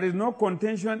 and there is no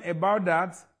contention about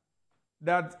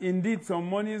that indeed some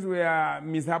monies were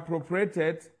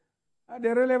misappropriated,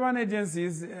 the relevant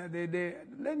agencies,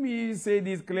 let me say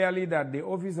this clearly, that the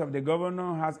office of the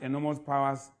governor has enormous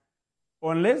powers.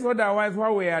 Unless otherwise,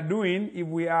 what we are doing, if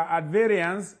we are at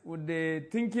variance with the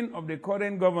thinking of the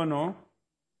current governor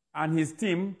and his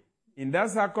team, in that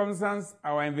circumstance,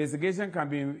 our investigation can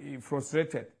be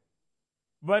frustrated.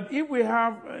 But if we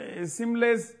have a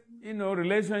seamless,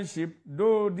 relationship,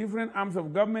 though different arms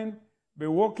of government be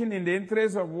working in the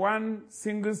interest of one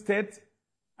single state,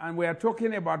 and we are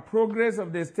talking about progress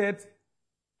of the state,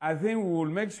 I think we will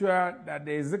make sure that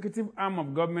the executive arm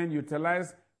of government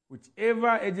utilize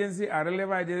whichever agency or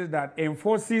relevant agency that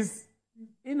enforces,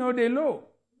 the law.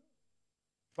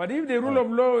 But if the rule of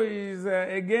law is,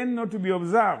 again, not to be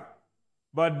observed,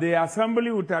 but the assembly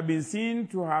would have been seen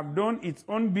to have done its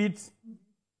own bit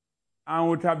and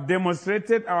would have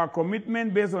demonstrated our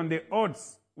commitment based on the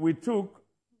oaths we took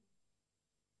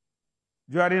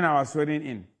during our swearing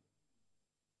in.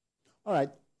 All right,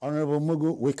 Honorable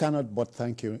Mugu, we cannot but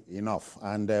thank you enough,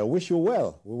 and wish you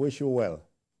well. We wish you well.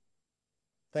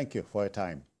 Thank you for your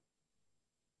time.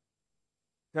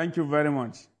 Thank you very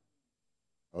much.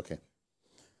 Okay.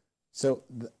 So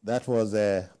that was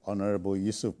Honorable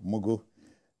Yusuf Mugu,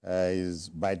 is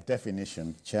by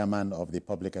definition chairman of the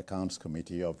Public Accounts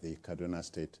Committee of the Kaduna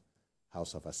State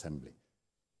House of Assembly.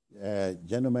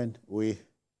 Gentlemen,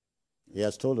 he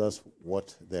has told us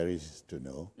what there is to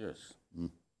know. Yes.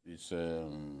 It's,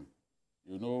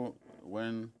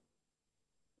 when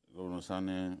Governor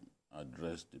Sane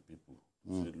addressed the people,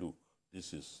 he said, look,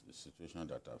 this is the situation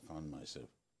that I found myself.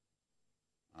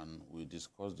 And we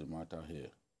discussed the matter here.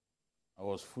 I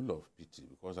was full of pity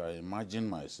because I imagined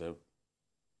myself.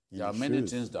 There are many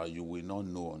things that you will not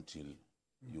know until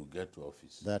you get to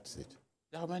office. That's it.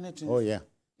 There are many things. Oh, yeah.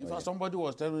 In fact, somebody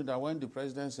was telling me that when the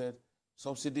president said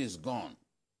subsidy is gone,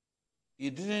 he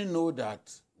didn't know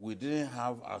that we didn't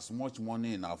have as much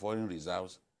money in our foreign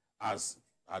reserves as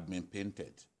had been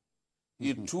painted.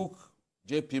 He took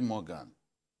J.P. Morgan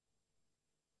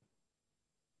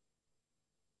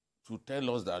to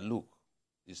tell us that, look,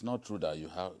 it's not true that you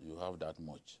have that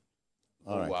much.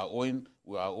 All right.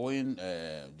 We are owing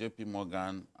J.P.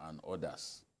 Morgan and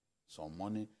others some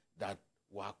money that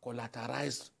were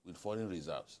collateralized with foreign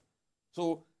reserves.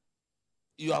 So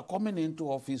you are coming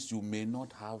into office, you may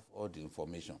not have all the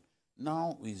information.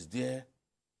 Now it's there,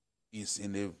 it's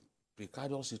in a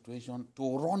precarious situation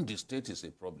to run the state is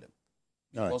a problem.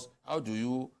 Because how do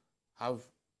you have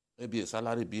maybe a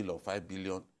salary bill of 5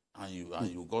 billion and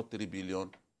you got 3 billion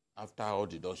after all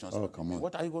deductions? Oh, come on.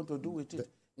 What are you going to do with it?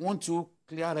 Won't you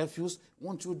clear refuse?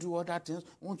 Won't you do other things?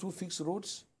 Won't you fix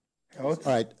roads? All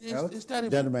right. It's terrible.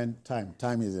 Gentlemen,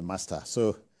 time is a master.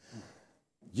 So,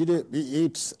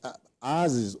 it's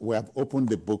ours is we have opened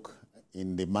the book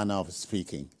in the manner of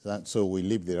speaking. So we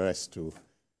leave the rest to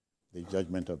the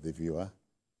judgment of the viewer.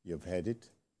 You've heard it.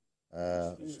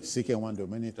 CK Wando,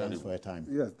 many thanks for your time.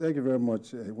 Yes, thank you very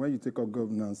much. When you take up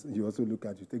governance, you also look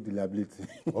at, you take the liability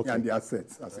and the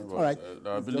assets. All right.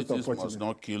 Liabilities must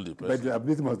not kill the person. But the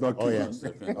liability must not kill yes.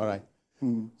 All right.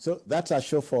 So that's our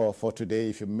show for today.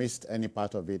 If you missed any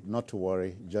part of it, not to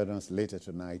worry. Join us later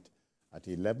tonight at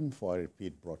 11 for a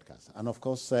repeat broadcast. And of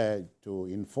course, to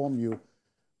inform you,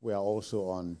 we are also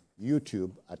on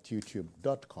YouTube at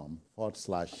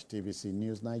youtube.com/TVC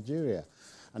News Nigeria.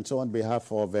 And so on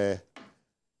behalf of Jide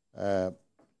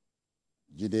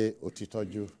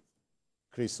Otitoju,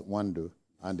 Chris Wandu,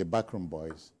 and the Backroom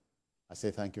Boys, I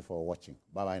say thank you for watching.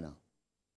 Bye-bye now.